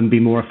help them be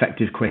more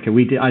effective quicker.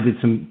 I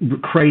did some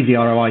crazy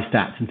ROI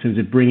stats in terms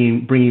of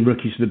bringing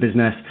rookies to the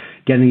business,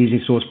 getting them using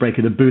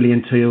Sourcebreaker, the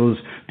Boolean tools,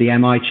 the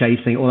MI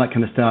chasing, all that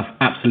kind of stuff.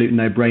 Absolute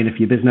no-brainer for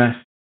your business.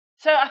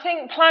 So I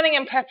think planning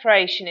and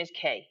preparation is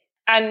key.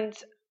 And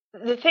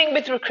the thing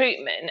with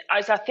recruitment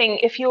is, I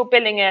think if you're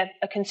billing a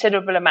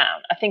considerable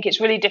amount, I think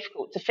it's really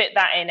difficult to fit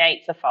that in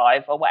 8 to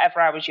 5 or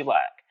whatever hours you work.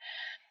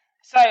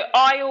 So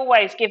I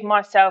always give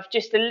myself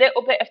just a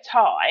little bit of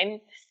time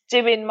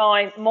doing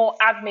my more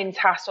admin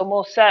tasks or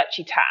more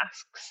searchy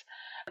tasks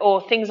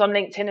or things on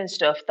LinkedIn and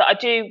stuff that I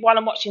do while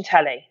I'm watching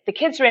telly. The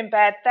kids are in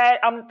bed.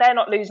 They're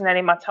not losing any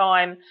of my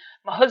time.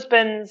 My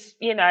husband's,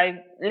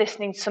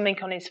 listening to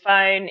something on his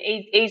phone.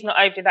 He's not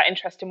overly that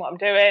interested in what I'm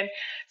doing.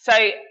 So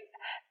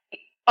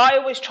I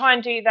always try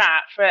and do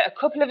that for a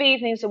couple of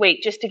evenings a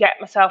week just to get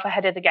myself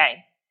ahead of the game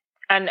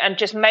and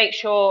just make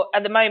sure,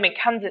 at the moment,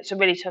 candidates are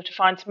really tough to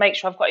find, to make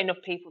sure I've got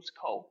enough people to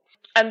call.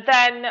 And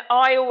then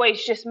I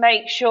always just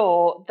make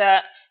sure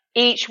that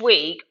each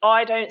week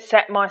I don't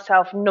set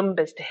myself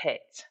numbers to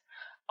hit.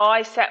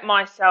 I set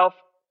myself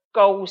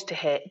goals to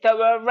hit that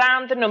are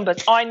around the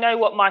numbers. I know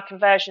what my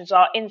conversions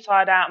are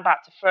inside out and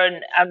back to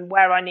front and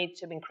where I need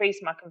to increase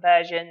my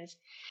conversions.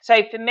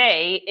 So for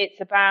me,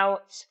 it's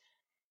about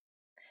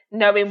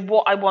knowing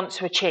what I want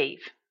to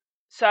achieve.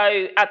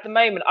 So at the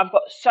moment, I've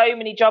got so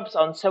many jobs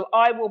on. So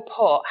I will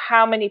put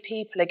how many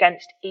people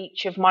against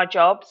each of my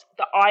jobs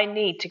that I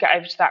need to get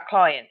over to that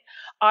client.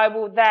 I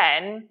will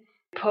then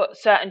put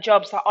certain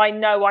jobs that I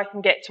know I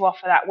can get to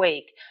offer that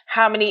week,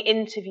 how many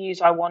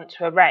interviews I want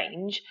to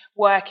arrange,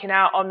 working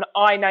out on,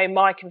 I know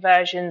my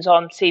conversions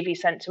on CV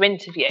sent to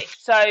interview.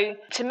 So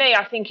to me,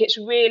 I think it's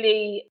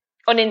really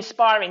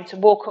uninspiring to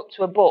walk up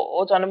to a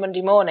board on a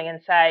Monday morning and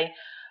say,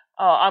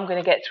 oh, I'm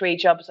going to get 3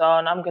 jobs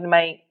on, I'm going to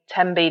make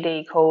 10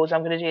 BD calls,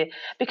 I'm going to do...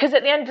 Because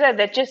at the end of the day,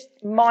 they're just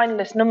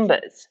mindless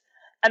numbers.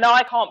 And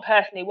I can't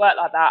personally work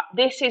like that.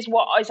 This is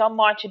what is on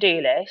my to-do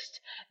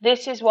list.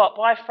 This is what,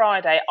 by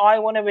Friday, I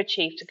want to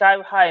achieve, to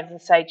go home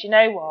and say, do you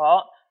know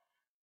what?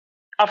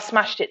 I've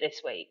smashed it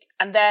this week.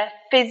 And they're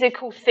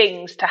physical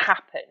things to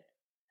happen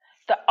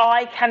that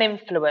I can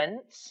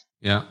influence.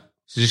 Yeah.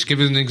 So just give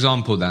us an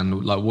example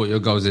then, like what your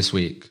goals this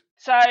week.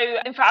 So,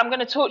 in fact, I'm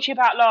going to talk to you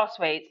about last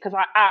week because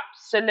I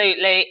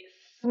absolutely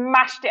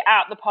smashed it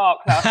out the park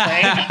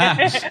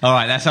last week. All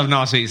right, let's have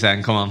last week's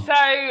then. Come on. So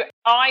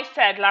I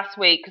said last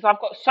week, because I've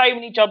got so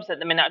many jobs at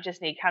the minute, I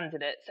just need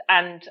candidates.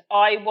 And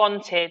I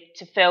wanted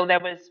to fill, there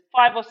was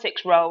 5 or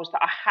 6 roles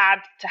that I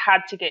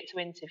had to get to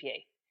interview.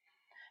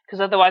 Because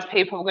otherwise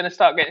people were going to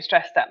start getting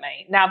stressed at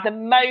me. Now, the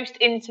most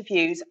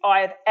interviews I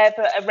have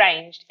ever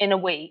arranged in a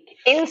week,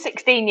 in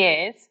 16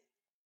 years,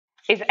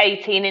 is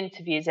 18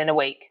 interviews in a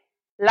week.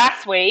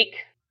 Last week...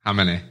 How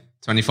many?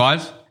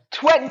 25?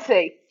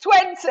 20.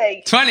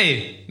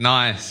 20!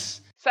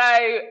 Nice. So,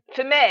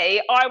 for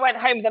me, I went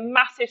home with a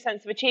massive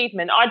sense of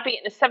achievement. I'd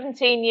beaten a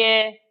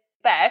 17-year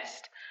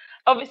best.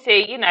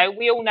 Obviously, you know,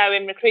 we all know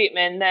in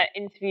recruitment that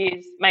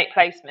interviews make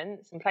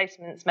placements and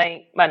placements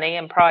make money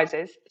and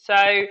prizes. So,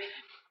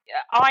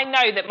 I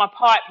know that my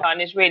pipeline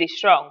is really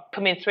strong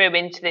coming through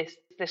into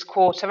this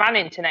quarter and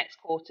into next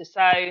quarter. So,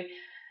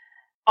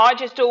 I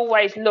just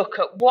always look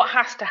at what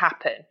has to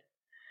happen.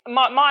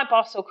 My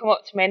boss will come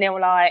up to me and he'll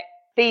like,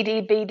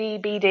 BD,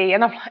 BD, BD.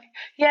 And I'm like,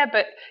 yeah,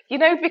 but, you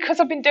know, because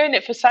I've been doing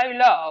it for so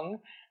long,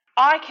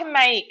 I can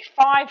make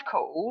 5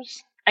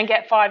 calls and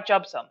get 5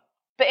 jobs on.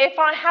 But if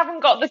I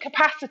haven't got the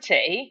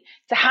capacity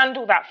to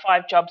handle that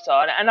 5 jobs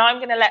on and I'm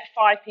going to let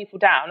 5 people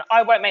down,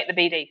 I won't make the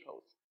BD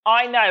calls.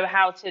 I know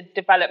how to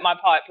develop my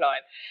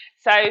pipeline.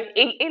 So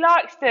he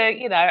likes to,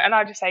 you know, and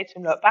I just say to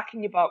him, look, back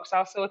in your box,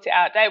 I'll sort it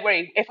out. Don't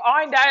worry. If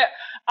I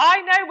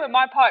know when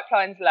my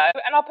pipeline's low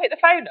and I'll pick the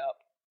phone up.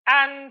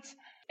 And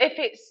if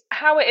it's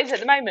how it is at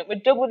the moment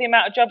with double the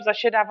amount of jobs I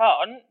should have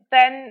on,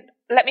 then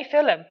let me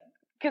fill them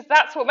because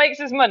that's what makes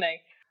us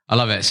money. I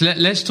love it. So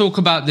let's talk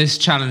about this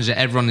challenge that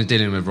everyone is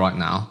dealing with right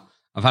now.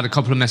 I've had a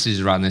couple of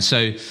messages around this. So,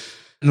 and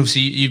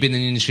obviously you've been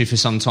in the industry for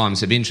some time,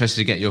 so I'd be interested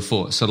to get your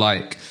thoughts. So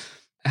like,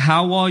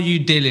 how are you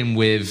dealing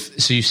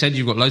with, so you said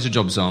you've got loads of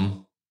jobs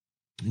on,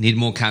 need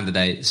more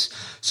candidates.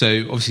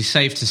 So obviously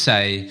safe to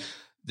say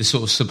the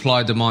sort of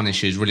supply demand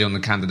issue is really on the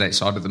candidate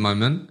side at the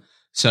moment.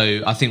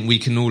 So I think we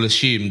can all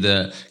assume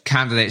that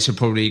candidates have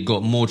probably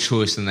got more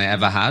choice than they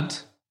ever had.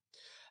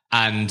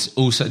 And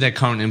also their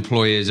current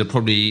employers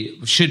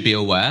should be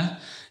aware,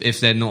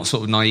 if they're not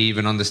sort of naive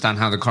and understand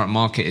how the current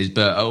market is,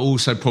 but are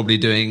also probably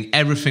doing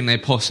everything they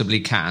possibly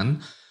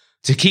can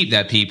to keep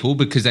their people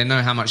because they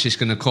know how much it's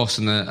going to cost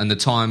and the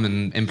time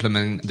and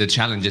implement the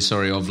challenges,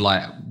 of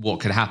like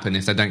what could happen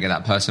if they don't get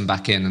that person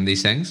back in and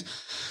these things.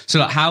 So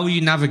like, how are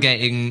you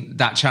navigating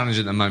that challenge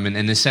at the moment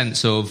in the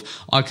sense of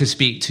I could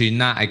speak to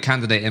Nat, a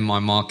candidate in my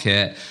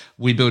market,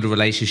 we build a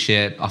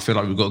relationship, I feel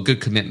like we've got a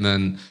good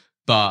commitment,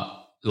 but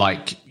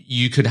like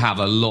you could have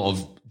a lot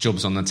of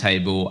jobs on the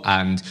table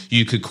and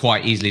you could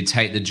quite easily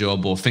take the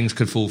job or things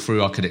could fall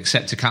through, I could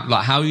accept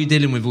like how are you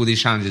dealing with all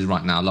these challenges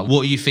right now? Like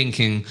what are you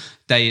thinking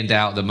day in, day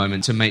out at the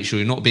moment to make sure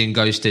you're not being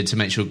ghosted, to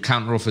make sure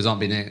counter offers aren't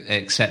being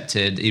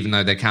accepted, even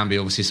though they can be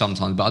obviously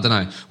sometimes, but I don't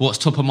know, what's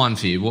top of mind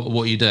for you?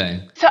 What are you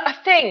doing? So I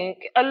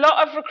think a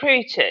lot of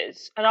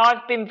recruiters, and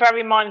I've been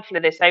very mindful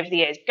of this over the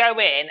years, go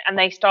in and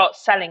they start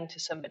selling to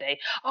somebody.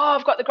 Oh,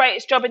 I've got the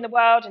greatest job in the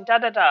world and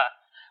da-da-da.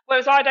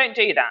 Whereas I don't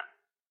do that.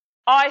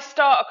 I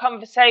start a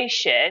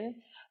conversation,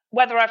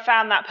 whether I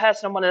found that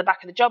person on one of the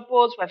back of the job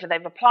boards, whether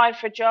they've applied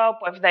for a job,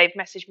 whether they've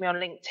messaged me on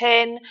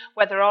LinkedIn,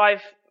 whether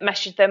I've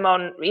messaged them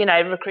on,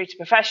 Recruiter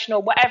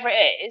Professional, whatever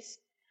it is,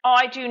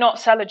 I do not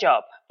sell a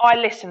job. I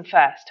listen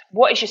first.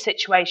 What is your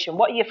situation?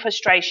 What are your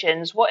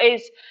frustrations? What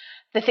is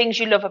the things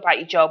you love about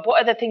your job?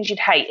 What are the things you'd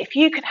hate? If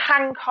you could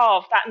hand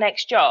carve that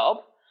next job,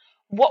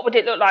 what would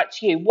it look like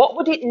to you? What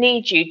would it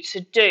need you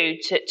to do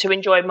to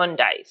enjoy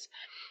Mondays?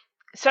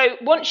 So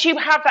once you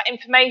have that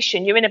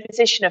information, you're in a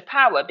position of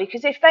power,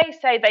 because if they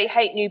say they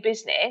hate new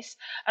business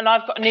and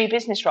I've got a new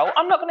business role,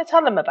 I'm not going to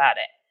tell them about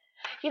it.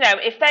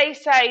 If they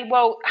say,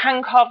 well,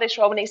 hand carve this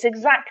role and it's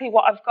exactly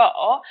what I've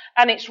got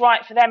and it's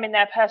right for them in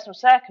their personal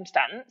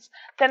circumstance,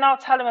 then I'll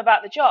tell them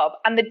about the job.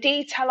 And the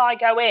detail I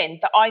go in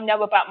that I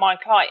know about my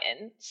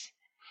clients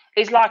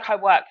is like I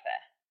work there.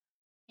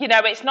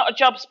 It's not a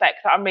job spec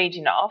that I'm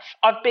reading off.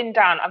 I've been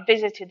down, I've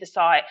visited the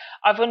site,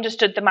 I've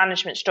understood the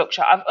management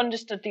structure, I've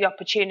understood the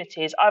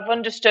opportunities, I've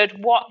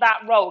understood what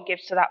that role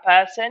gives to that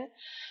person.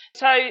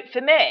 So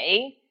for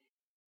me,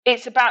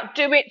 It's about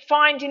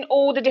finding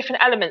all the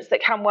different elements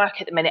that can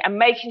work at the minute and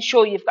making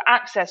sure you've got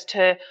access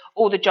to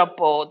all the job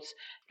boards,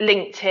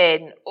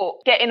 LinkedIn, or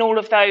getting all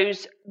of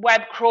those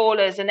web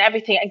crawlers and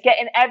everything and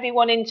getting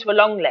everyone into a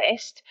long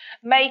list,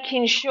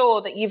 making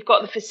sure that you've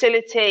got the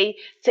facility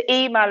to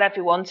email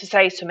everyone to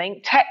say something,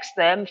 text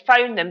them,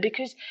 phone them,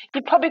 because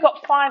you've probably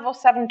got 5 or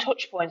 7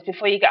 touch points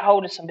before you get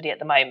hold of somebody at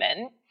the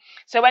moment.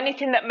 So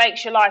anything that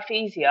makes your life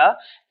easier,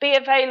 be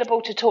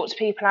available to talk to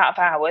people out of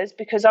hours,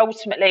 because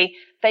ultimately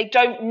they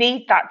don't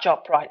need that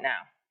job right now.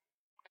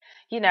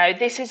 You know,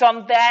 this is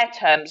on their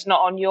terms,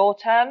 not on your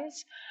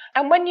terms.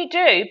 And when you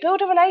do,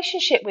 build a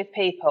relationship with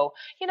people.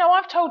 You know,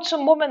 I've told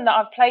some woman that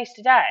I've placed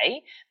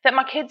today that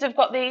my kids have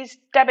got these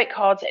debit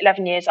cards at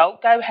 11 years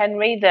old, Go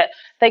Henry, that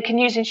they can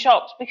use in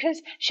shops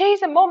because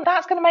she's a mum.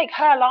 That's going to make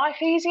her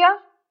life easier.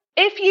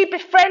 If you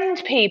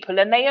befriend people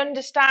and they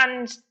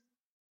understand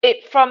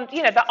it from,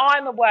 you know, that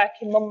I'm a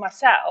working mum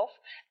myself,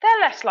 they're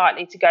less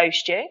likely to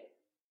ghost you.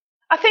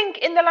 I think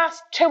in the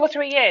last 2 or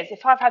 3 years,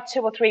 if I've had 2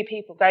 or 3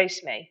 people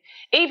ghost me,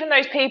 even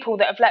those people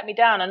that have let me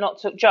down and not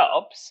took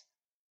jobs,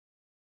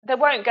 they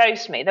won't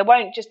ghost me. They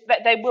won't just,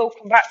 they will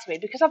come back to me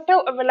because I've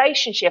built a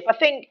relationship. I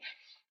think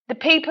the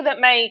people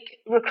that make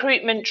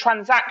recruitment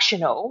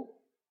transactional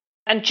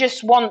and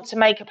just want to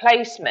make a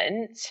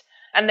placement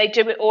and they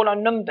do it all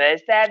on numbers,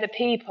 they're the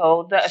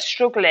people that are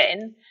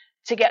struggling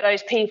to get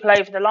those people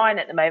over the line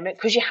at the moment,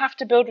 because you have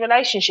to build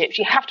relationships.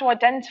 You have to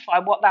identify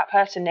what that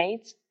person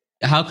needs.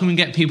 How can we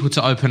get people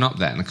to open up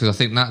then? Because I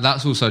think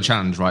that's also a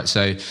challenge, right?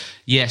 So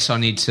yes, I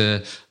need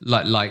to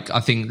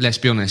I think, let's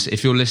be honest,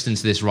 if you're listening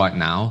to this right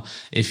now,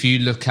 if you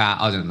look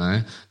at, I don't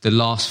know, the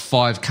last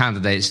 5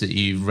 candidates that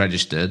you've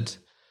registered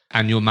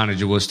and your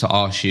manager was to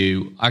ask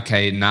you,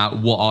 okay, now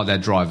what are their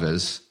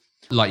drivers?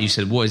 Like you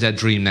said, what is their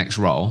dream next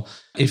role?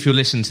 If you're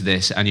listening to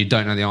this and you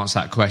don't know the answer to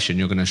that question,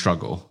 you're going to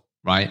struggle.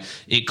 Right?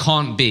 It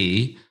can't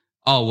be,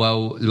 oh,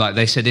 well, like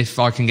they said, if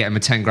I can get them a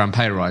 10 grand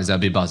pay rise, they'll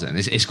be buzzing.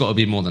 It's got to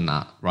be more than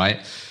that, right?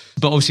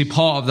 But obviously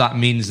part of that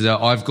means that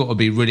I've got to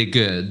be really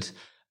good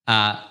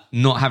at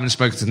not having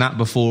spoken to Nat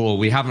before, or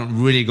we haven't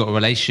really got a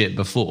relationship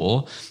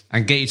before,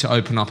 and get you to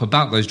open up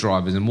about those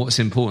drivers and what's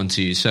important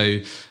to you. So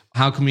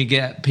how can we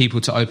get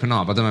people to open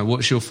up? I don't know.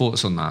 What's your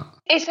thoughts on that?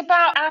 It's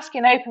about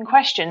asking open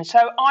questions. So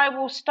I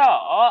will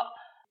start,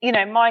 you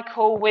know, my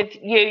call with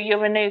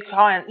you're a new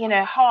client, you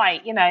know,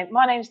 hi, you know,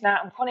 my name's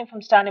Nat, I'm calling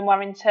from Sterling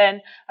Warrington.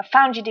 I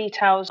found your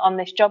details on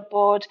this job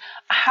board.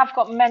 I have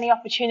got many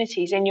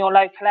opportunities in your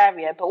local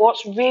area, but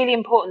what's really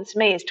important to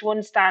me is to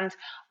understand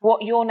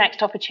what your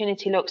next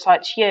opportunity looks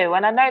like to you.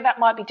 And I know that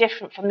might be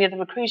different from the other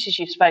recruiters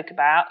you spoke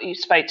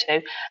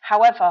to.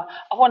 However,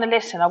 I want to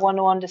listen, I want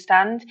to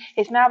understand.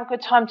 Is now a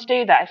good time to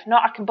do that? If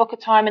not, I can book a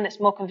time and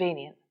it's more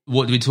convenient.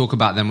 What do we talk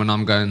about then when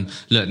I'm going,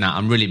 look, Nat,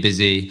 I'm really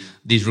busy.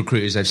 These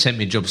recruiters, they've sent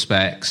me job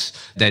specs.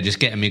 They're just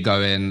getting me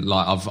going.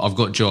 Like, I've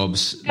got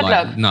jobs. Good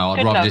luck. No,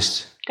 I'd rather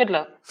just... Good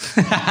luck.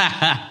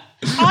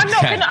 I'm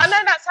not going to... I know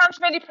that sounds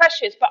really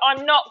precious, but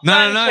I'm not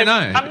going to...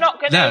 I'm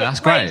not going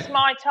to waste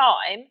my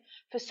time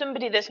for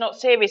somebody that's not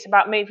serious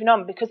about moving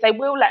on, because they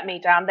will let me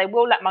down. They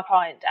will let my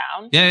client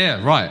down.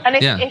 Yeah, right. And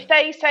if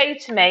they say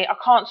to me, I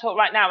can't talk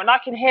right now, and I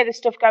can hear this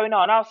stuff going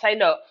on, I'll say,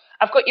 look,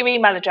 I've got your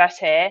email address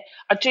here.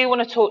 I do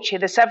want to talk to you.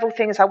 There's several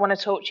things I want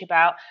to talk to you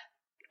about.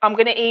 I'm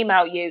going to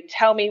email you.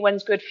 Tell me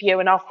when's good for you,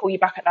 and I'll call you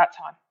back at that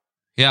time.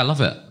 Yeah, I love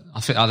it.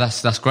 I think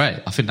that's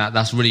great. I think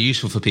that's really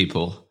useful for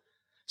people.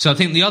 So I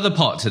think the other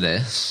part to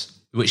this,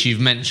 which you've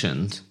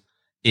mentioned,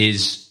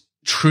 is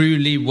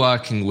truly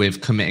working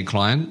with committed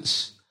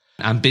clients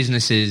and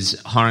businesses,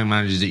 hiring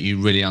managers that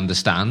you really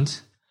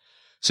understand.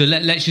 So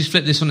let's just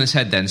flip this on its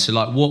head then. So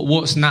like,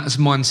 what's Nat's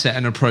mindset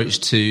and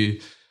approach to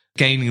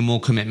gaining more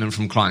commitment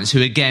from clients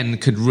who, again,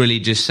 could really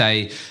just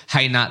say,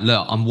 hey, Nat,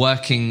 look, I'm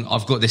working.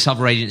 I've got this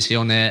other agency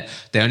on it.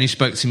 They only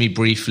spoke to me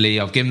briefly.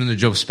 I've given them the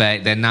job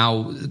spec. They're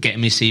now getting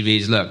me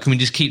CVs. Look, can we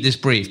just keep this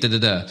brief?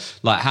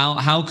 Like,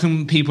 how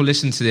can people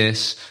listen to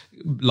this,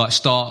 like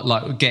start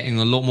like getting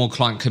a lot more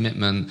client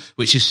commitment,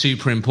 which is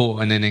super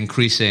important in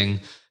increasing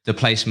the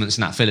placements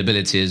and that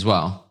fillability as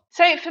well?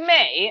 So for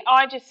me,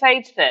 I just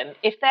say to them,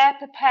 if they're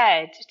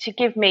prepared to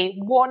give me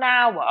 1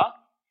 hour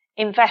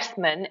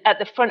investment at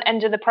the front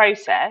end of the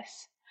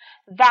process,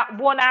 that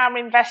 1 hour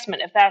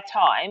investment of their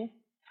time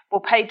will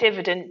pay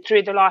dividend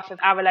through the life of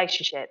our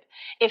relationship.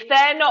 If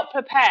they're not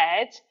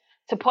prepared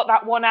to put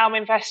that 1 hour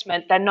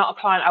investment, they're not a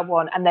client I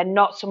want, and they're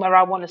not somewhere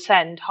I want to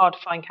send hard to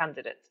find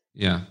candidates.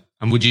 Yeah.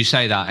 And would you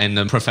say that in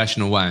a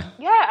professional way?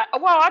 Yeah,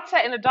 well, I'd say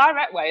it in a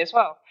direct way as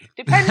well,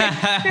 depending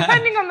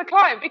on the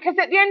client, because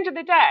at the end of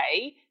the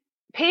day,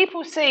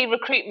 people see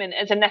recruitment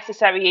as a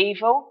necessary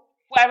evil.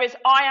 Whereas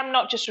I am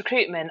not just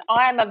recruitment,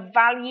 I am a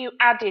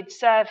value-added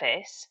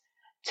service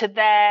to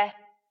their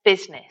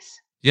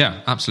business.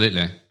 Yeah,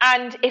 absolutely.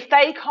 And if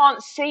they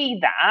can't see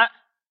that,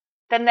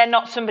 then they're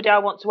not somebody I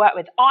want to work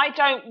with. I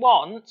don't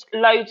want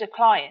loads of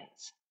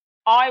clients.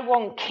 I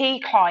want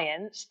key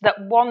clients that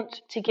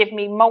want to give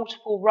me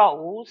multiple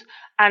roles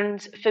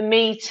and for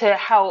me to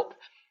help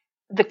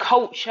the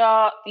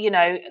culture,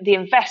 the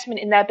investment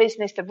in their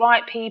business, the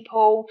right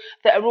people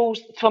that are all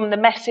from the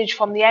message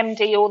from the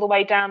MD all the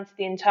way down to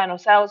the internal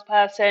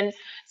salesperson.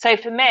 So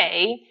for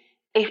me,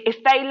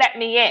 if they let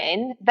me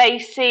in, they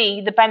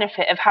see the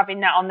benefit of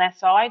having that on their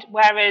side.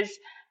 Whereas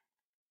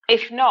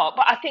if not,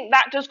 but I think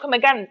that does come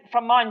again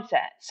from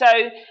mindset. So,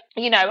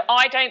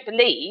 I don't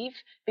believe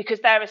because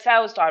they're a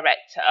sales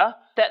director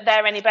that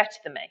they're any better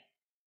than me.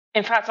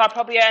 In fact, I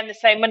probably earn the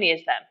same money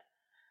as them.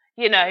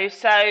 And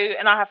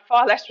I have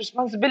far less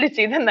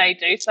responsibility than they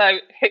do. So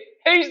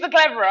who's the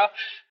cleverer?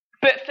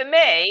 But for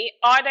me,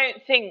 I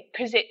don't think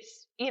because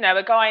it's,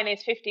 a guy in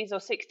his 50s or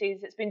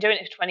 60s that's been doing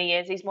it for 20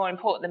 years, he's more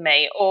important than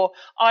me. Or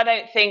I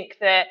don't think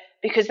that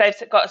because they've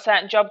got a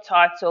certain job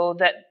title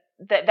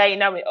that they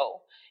know it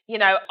all.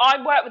 I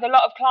work with a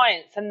lot of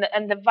clients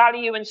and the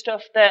value and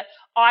stuff that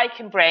I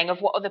can bring of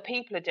what other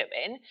people are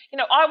doing.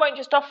 I won't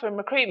just offer them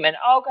recruitment.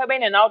 I'll go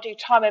in and I'll do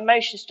time and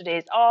motion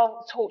studies.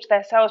 I'll talk to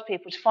their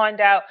salespeople to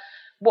find out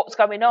what's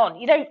going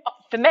on.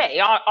 For me,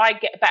 I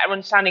get a better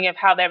understanding of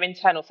how their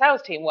internal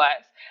sales team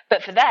works.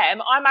 But for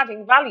them, I'm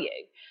adding value.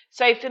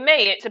 So for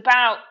me, it's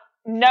about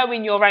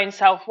knowing your own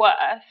self-worth.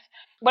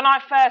 When I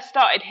first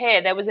started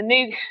here, there was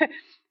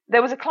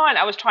a client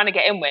I was trying to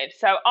get in with.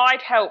 So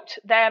I'd helped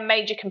their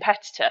major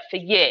competitor for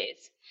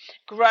years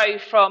grow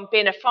from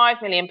being a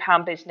 £5 million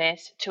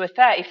business to a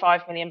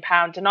 £35 million.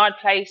 And I'd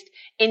placed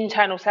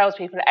internal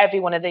salespeople at every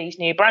one of these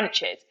new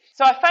branches.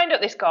 So I phoned up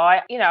this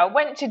guy, I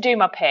went to do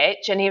my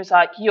pitch and he was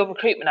like, "Your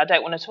recruitment, I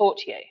don't want to talk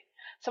to you."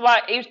 So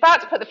he was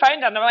about to put the phone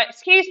down and I went,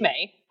 "Excuse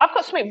me, I've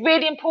got something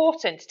really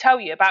important to tell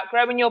you about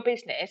growing your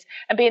business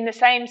and being the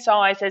same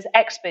size as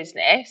X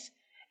business.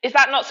 Is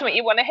that not something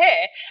you want to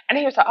hear?" And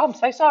he was like, "Oh, I'm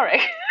so sorry."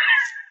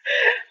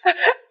 And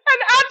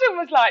Adam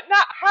was like,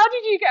 "Nat, how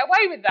did you get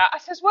away with that?" I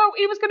says, "Well,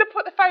 he was going to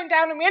put the phone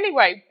down on me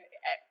anyway.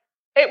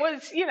 It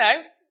was,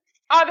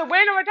 either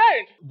win or I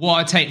don't." What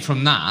I take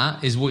from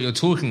that is what you're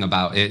talking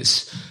about.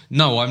 It's,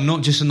 no, I'm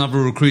not just another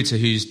recruiter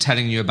who's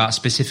telling you about a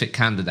specific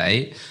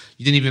candidate.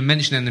 You didn't even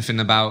mention anything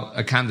about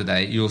a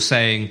candidate. You're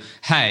saying,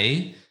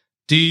 hey,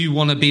 do you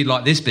want to be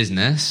like this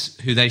business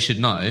who they should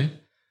know?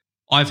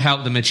 I've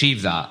helped them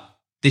achieve that.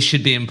 This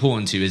should be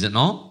important to you, is it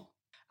not?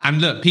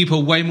 And look, people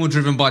are way more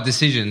driven by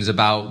decisions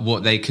about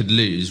what they could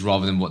lose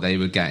rather than what they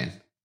would gain.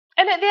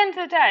 And at the end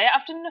of the day,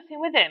 I've done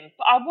nothing with him,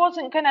 but I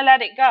wasn't going to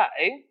let it go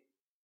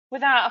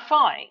without a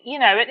fight.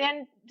 At the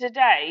end of the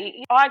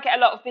day, I get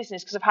a lot of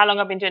business because of how long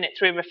I've been doing it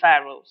through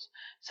referrals.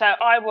 So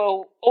I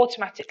will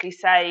automatically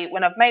say,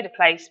 when I've made a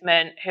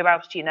placement, who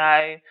else do you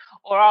know?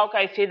 Or I'll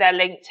go through their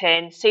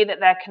LinkedIn, see that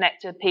they're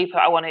connected with people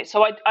I want to.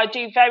 So I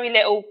do very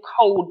little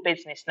cold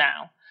business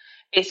now.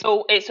 It's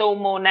all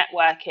more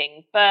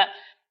networking. But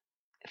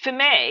for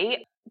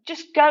me,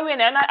 just go in,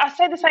 and I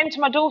say the same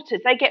to my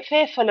daughters. They get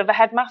fearful of a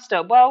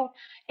headmaster. Well,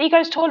 he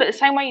goes to toilet the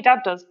same way your dad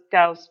does,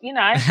 girls,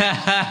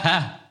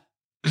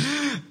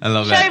 I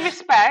love it. Show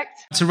respect.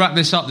 To wrap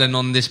this up then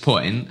on this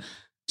point,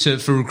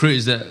 for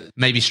recruiters that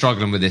may be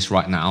struggling with this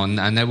right now,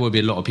 and there will be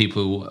a lot of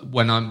people,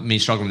 when I mean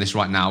struggling with this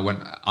right now,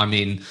 when I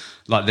mean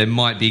like they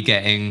might be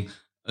getting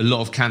a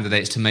lot of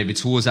candidates to maybe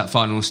towards that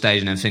final stage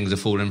and then things are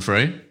falling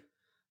through.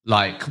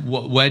 Like,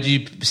 where do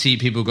you see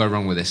people go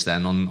wrong with this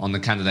then on the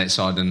candidate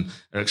side and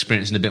are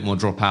experiencing a bit more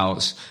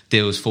dropouts,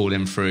 deals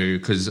falling through?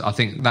 Because I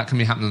think that can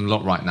be happening a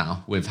lot right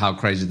now with how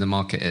crazy the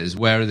market is.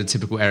 Where are the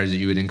typical areas that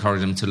you would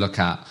encourage them to look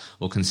at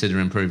or consider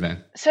improving?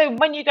 So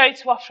when you go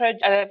to offer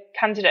a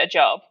candidate a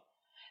job,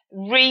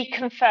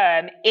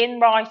 reconfirm in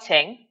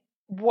writing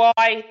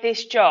why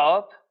this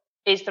job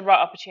is the right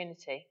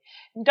opportunity.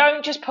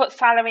 Don't just put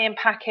salary and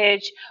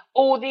package,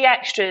 all the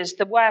extras,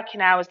 the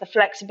working hours, the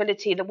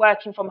flexibility, the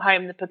working from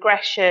home, the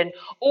progression,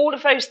 all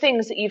of those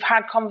things that you've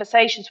had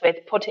conversations with,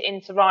 put it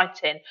into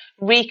writing,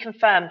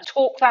 reconfirm,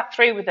 talk that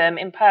through with them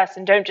in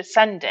person, don't just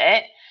send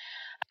it.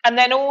 And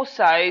then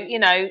also,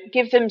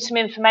 give them some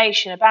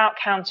information about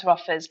counter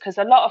offers, because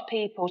a lot of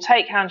people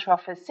take counter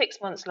offers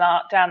 6 months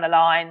down the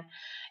line,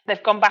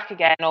 they've gone back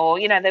again, or,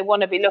 they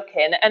want to be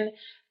looking.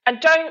 And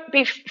don't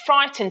be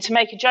frightened to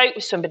make a joke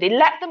with somebody.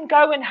 Let them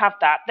go and have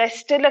that. They're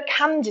still a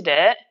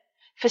candidate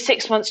for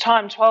 6 months'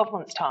 time, 12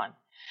 months' time.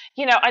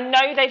 I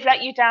know they've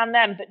let you down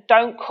then, but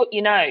don't cut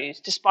your nose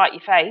to spite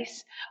your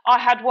face. I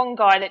had one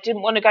guy that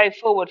didn't want to go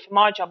forward for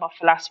my job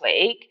offer last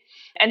week.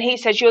 And he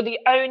says, "You're the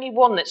only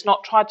one that's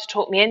not tried to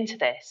talk me into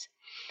this."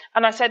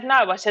 And I said,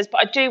 "No." I says,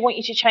 "But I do want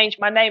you to change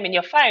my name in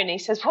your phone." He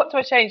says, "What do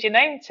I change your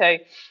name to?"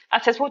 I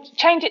says, "Well,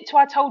 change it to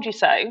 'I told you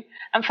so'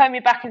 and phone me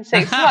back in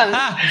 6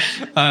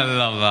 months." I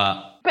love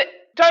that. But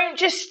don't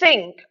just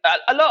think.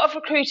 A lot of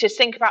recruiters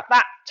think about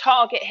that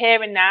target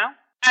here and now.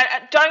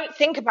 And don't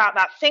think about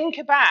that. Think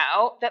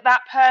about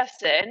that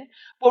person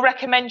will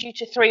recommend you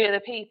to 3 other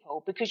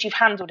people because you've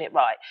handled it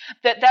right.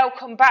 That they'll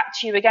come back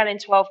to you again in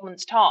 12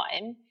 months'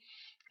 time.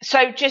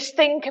 So just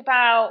think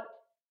about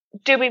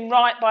doing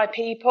right by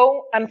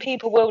people, and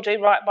people will do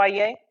right by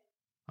you.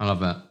 I love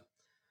that.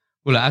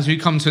 Well, as we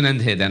come to an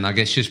end here then, I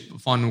guess just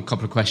final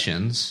couple of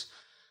questions.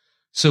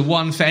 So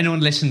one, for anyone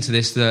listening to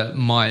this that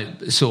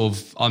might sort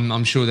of,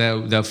 I'm sure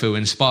they'll feel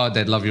inspired.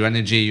 They'd love your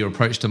energy, your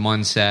approach to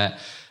mindset.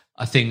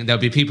 I think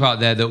there'll be people out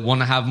there that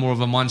want to have more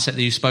of a mindset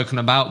that you've spoken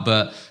about,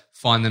 but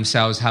find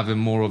themselves having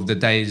more of the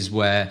days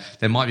where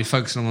they might be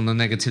focusing on the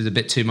negatives a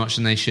bit too much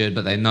than they should,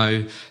 but they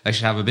know they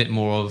should have a bit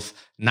more of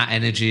that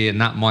energy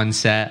and that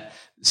mindset.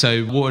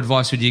 So what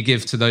advice would you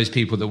give to those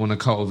people that want to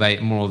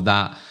cultivate more of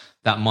that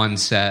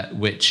mindset,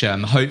 which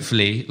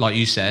hopefully, like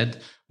you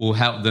said, will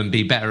help them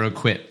be better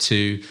equipped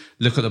to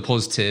look at the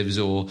positives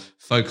or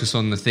focus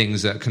on the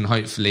things that can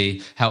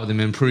hopefully help them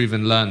improve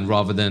and learn,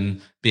 rather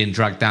than being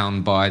dragged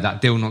down by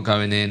that deal not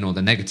going in or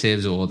the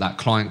negatives or that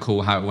client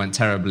call, how it went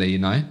terribly, you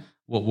know?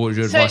 What would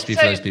your advice be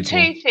for those people?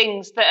 Two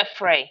things that are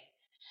free.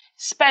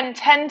 Spend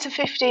 10 to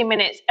 15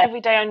 minutes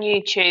every day on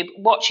YouTube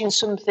watching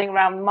something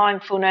around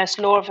mindfulness,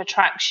 law of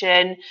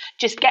attraction.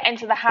 Just get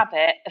into the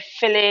habit of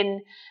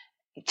filling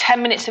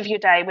 10 minutes of your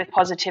day with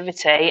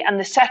positivity. And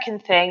the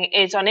second thing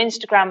is, on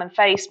Instagram and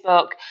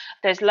Facebook,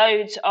 there's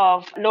loads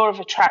of law of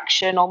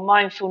attraction or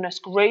mindfulness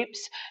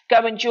groups.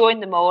 Go and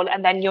join them all,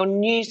 and then your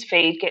news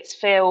feed gets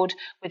filled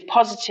with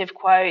positive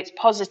quotes,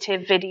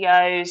 positive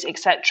videos,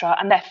 etc.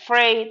 And they're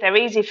free, they're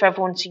easy for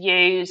everyone to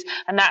use,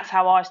 and that's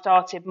how I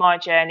started my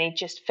journey,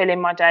 just filling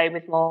my day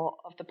with more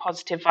of the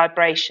positive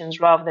vibrations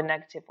rather than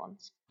negative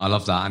ones. I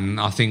love that, and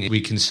I think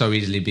we can so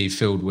easily be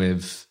filled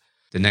with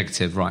the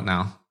negative right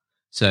now.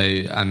 So,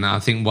 and I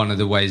think one of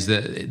the ways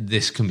that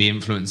this can be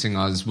influencing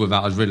us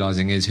without us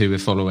realizing is who we're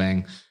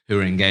following, who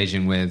we're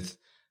engaging with.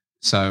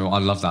 So I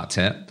love that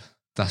tip.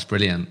 That's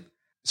brilliant.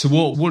 So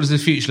what does the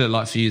future look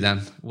like for you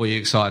then? What are you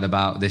excited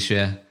about this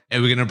year?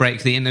 Are we going to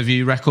break the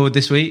interview record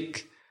this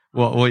week?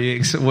 What are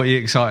you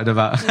excited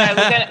about?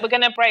 No, we're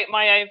going to break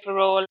my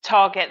overall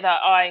target that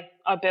I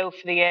built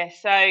for the year.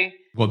 So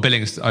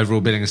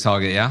overall billings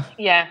target, yeah?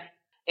 Yeah.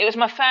 It was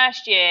my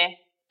first year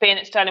being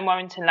at Sterling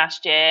Warrington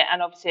last year,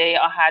 and obviously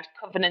I had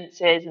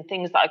covenances and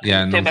things that I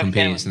couldn't do.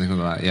 Non-competes and things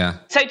like that, yeah.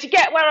 So to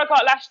get where I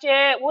got last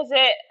year, was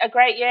it a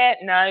great year?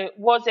 No.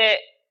 Was it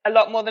a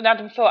lot more than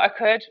Adam thought I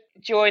could?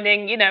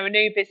 Joining, a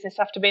new business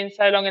after being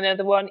so long in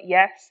another one?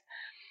 Yes.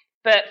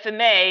 But for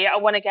me, I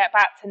want to get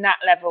back to Nat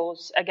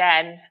levels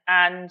again.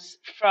 And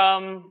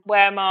from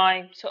where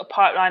my sort of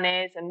pipeline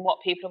is and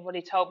what people have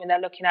already told me they're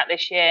looking at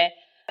this year,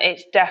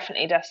 it's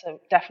definitely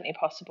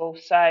possible.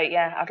 So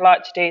yeah, I'd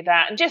like to do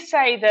that. And just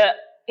say that,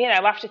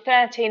 after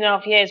 13 and a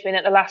half years being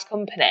at the last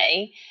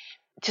company,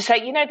 to say,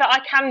 that I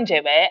can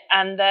do it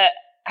and that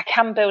I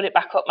can build it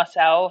back up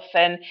myself.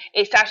 And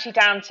it's actually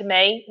down to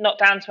me, not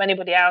down to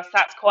anybody else.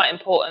 That's quite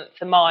important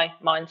for my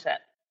mindset.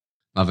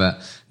 Love it.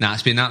 Now,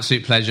 it's been an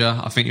absolute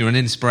pleasure. I think you're an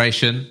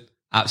inspiration.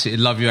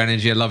 Absolutely love your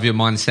energy. I love your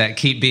mindset.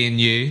 Keep being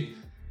you.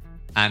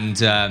 And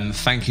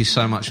thank you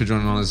so much for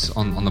joining us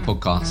on the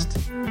podcast.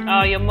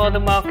 Oh, you're more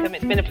than welcome.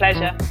 It's been a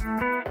pleasure.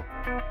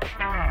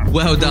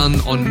 Well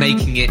done on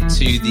making it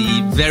to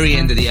the very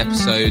end of the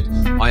episode.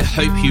 I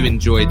hope you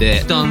enjoyed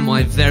it. I've done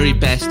my very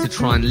best to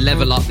try and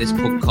level up this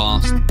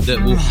podcast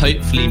that will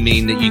hopefully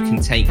mean that you can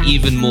take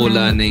even more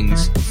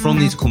learnings from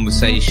these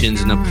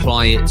conversations and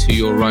apply it to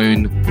your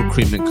own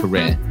recruitment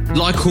career.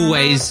 Like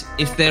always,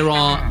 if there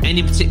are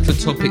any particular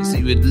topics that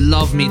you would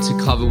love me to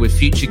cover with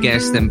future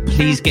guests, then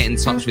please get in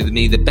touch with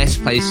me. The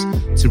best place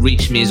to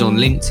reach me is on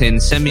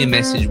LinkedIn. Send me a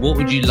message. What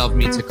would you love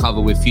me to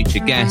cover with future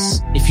guests?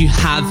 If you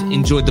have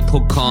enjoyed the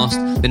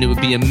podcast, then it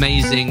would be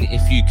amazing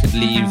if you could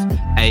leave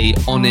a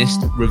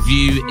honest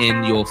review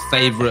in your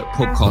favorite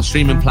podcast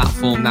streaming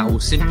platform. That will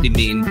simply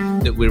mean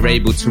that we're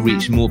able to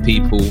reach more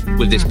people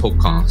with this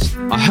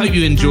podcast. I hope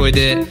you enjoyed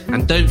it,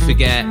 and don't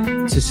forget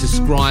to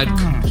subscribe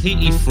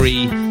completely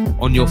free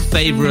on your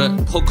favorite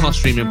podcast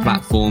streaming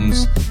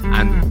platforms,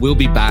 and we'll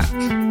be back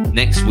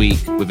next week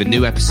with a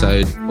new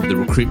episode of the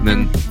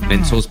Recruitment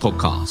Mentors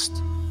Podcast.